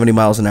moving 70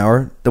 miles an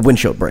hour, the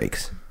windshield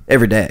breaks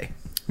every day.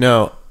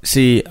 No,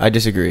 see, I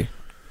disagree.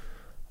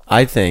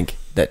 I think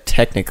that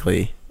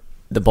technically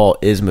the ball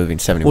is moving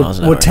 70 miles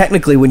an hour. Well,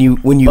 technically, when you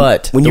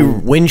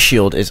the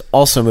windshield is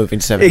also moving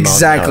 70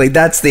 miles an hour. Exactly,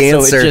 that's the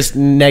answer. So it's just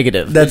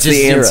negative. That's It's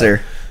just the answer. zero.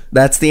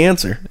 That's the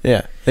answer.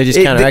 Yeah, they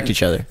just counteract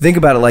each other. Think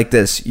about it like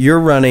this. You're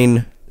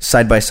running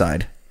side by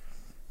side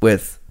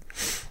with,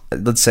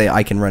 let's say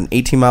I can run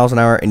 18 miles an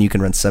hour and you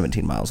can run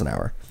 17 miles an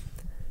hour.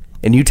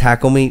 And you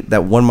tackle me,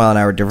 that 1 mile an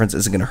hour difference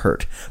isn't going to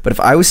hurt. But if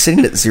I was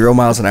sitting at 0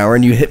 miles an hour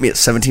and you hit me at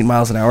 17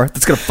 miles an hour,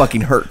 that's going to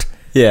fucking hurt.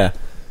 Yeah,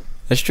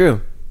 that's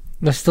true.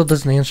 That still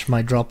doesn't answer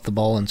my drop the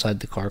ball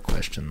inside the car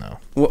question, though.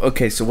 Well,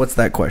 okay, so what's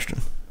that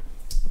question?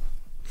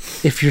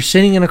 If you're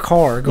sitting in a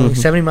car going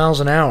 70 miles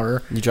an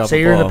hour, say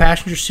you're in the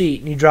passenger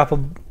seat and you drop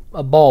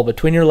a ball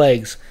between your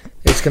legs,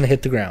 it's going to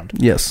hit the ground.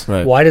 Yes.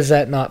 Right. Why does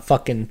that not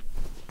fucking...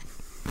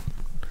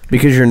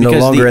 Because you're no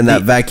longer in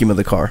that vacuum of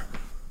the car.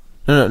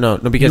 No,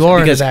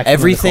 because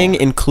everything,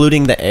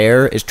 including the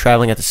air, is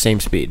traveling at the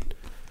same speed.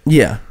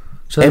 Yeah.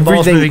 So the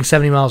ball's moving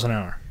 70 miles an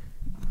hour.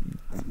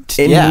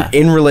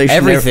 In relation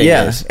everything to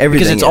everything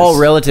because it's all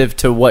relative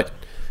to what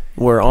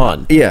we're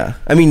on. Yeah,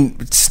 I mean,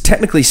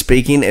 technically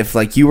speaking, if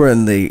like you were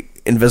in the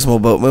invisible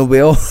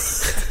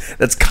boatmobile,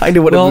 that's kind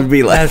of what it would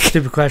be like. That's a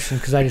stupid question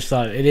because I just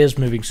thought it is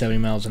moving 70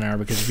 miles an hour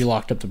because if you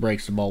locked up the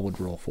brakes, the ball would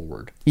roll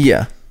forward.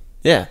 Yeah.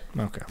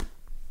 Okay.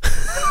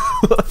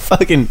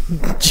 Fucking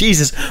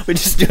Jesus, we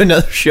just do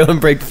another show and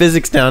break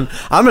physics down.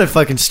 I'm gonna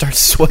fucking start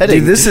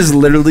sweating. Dude, this is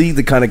literally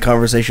the kind of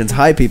conversations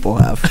high people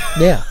have.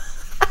 Yeah.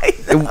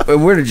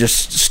 And we're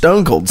just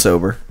stone cold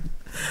sober.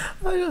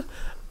 Oh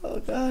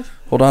God.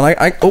 Hold on,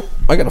 I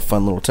got a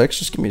fun little text.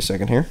 Just give me a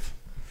second here.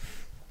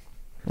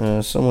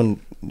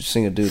 Someone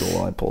sing a doodle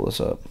while I pull this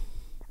up.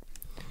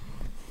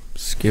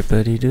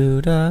 Skippity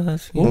doo dah.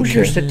 What was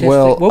your statistic?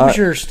 Well, what was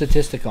your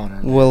statistic on her?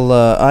 Well,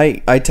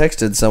 I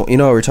texted some. You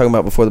know, we were talking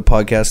about before the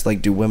podcast.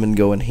 Like, do women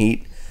go in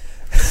heat?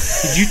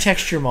 Did you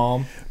text your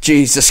mom?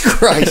 Jesus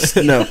Christ,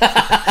 no.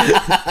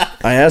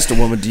 I asked a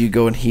woman, "Do you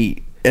go in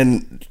heat?"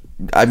 And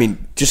I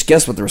mean, just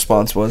guess what the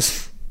response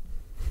was.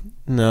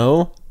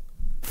 No.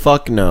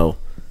 Fuck no.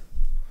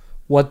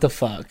 What the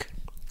fuck?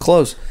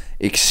 Close.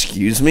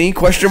 Excuse me?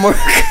 Question mark.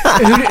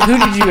 Who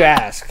did you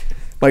ask?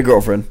 My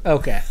girlfriend.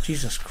 Okay.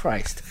 Jesus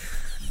Christ.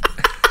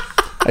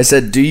 I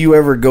said, "Do you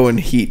ever go in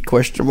heat?"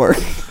 Question mark.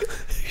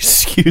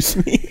 Excuse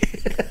me.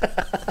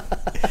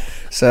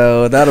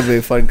 So that'll be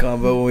a fun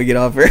combo when we get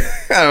off here.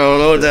 I don't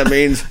know what that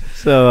means.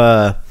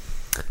 So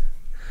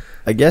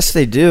I guess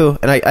they do,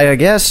 and I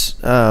guess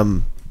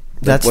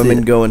that's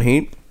women go in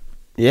heat.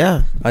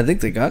 Yeah, I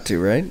think they got to,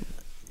 right?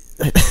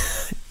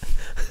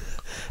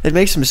 It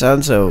makes them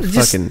sound so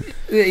fucking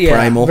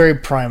primal. Very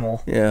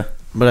primal. Yeah.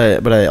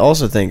 But I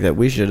also think that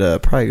we should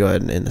probably go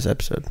ahead and end this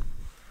episode.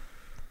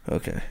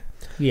 Okay.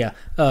 Yeah.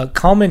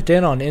 Comment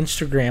in on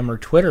Instagram or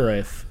Twitter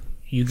if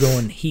you go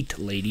in heat,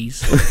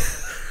 ladies.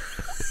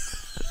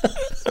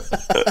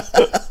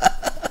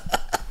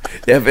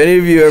 Yeah, if any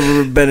of you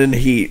ever been in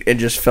heat and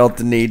just felt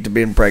the need to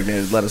be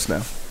impregnated, let us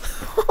know.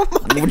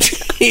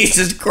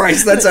 Jesus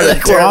Christ, that's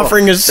a We're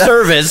offering a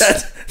service.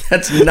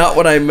 That's not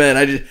what I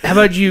meant. How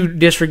about you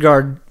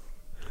disregard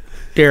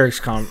Derek's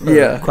question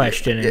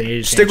and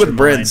you just stick with answer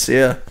Brent's. mine?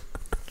 Yeah.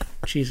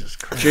 Jesus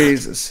Christ.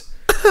 Jesus.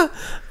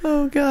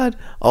 Oh God!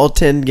 All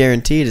 10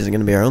 guaranteed isn't going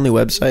to be our only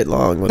website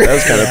long with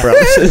those kind of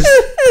promises.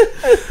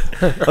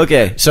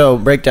 Okay, so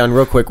breakdown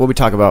real quick. What we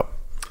talk about?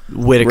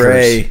 Whitaker's.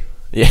 Ray.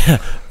 Yeah,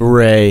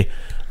 Ray.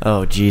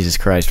 Oh Jesus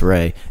Christ,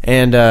 Ray.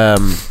 And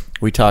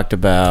we talked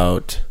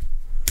about.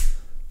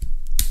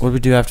 What did we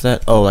do after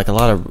that? Oh, like a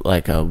lot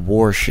of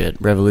war shit,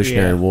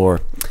 Revolutionary War.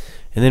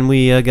 And then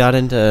we got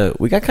kind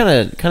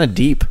of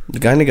deep.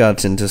 Kind of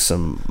got into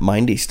some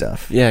mindy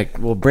stuff. Yeah,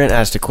 well, Brent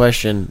asked a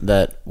question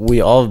that we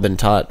all have been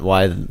taught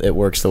why it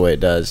works the way it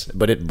does,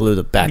 but it blew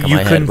the back of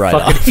my head right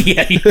off.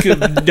 Yeah,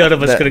 none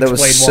of us could explain why. That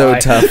was so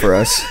tough for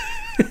us.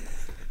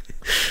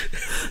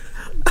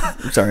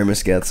 I'm sorry,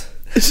 Miss Getz.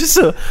 It's just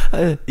so...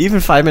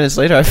 even 5 minutes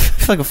later, I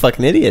feel like a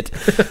fucking idiot.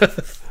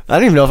 I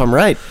don't even know if I'm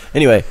right.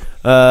 Anyway,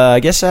 I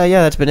guess,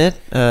 that's been it.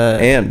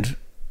 And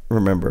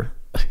remember...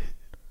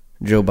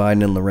 Joe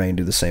Biden and Lorraine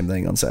do the same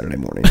thing on Saturday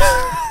mornings.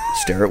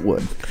 Stare at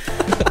wood.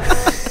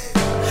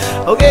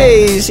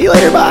 Okay, see you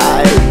later.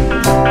 Bye.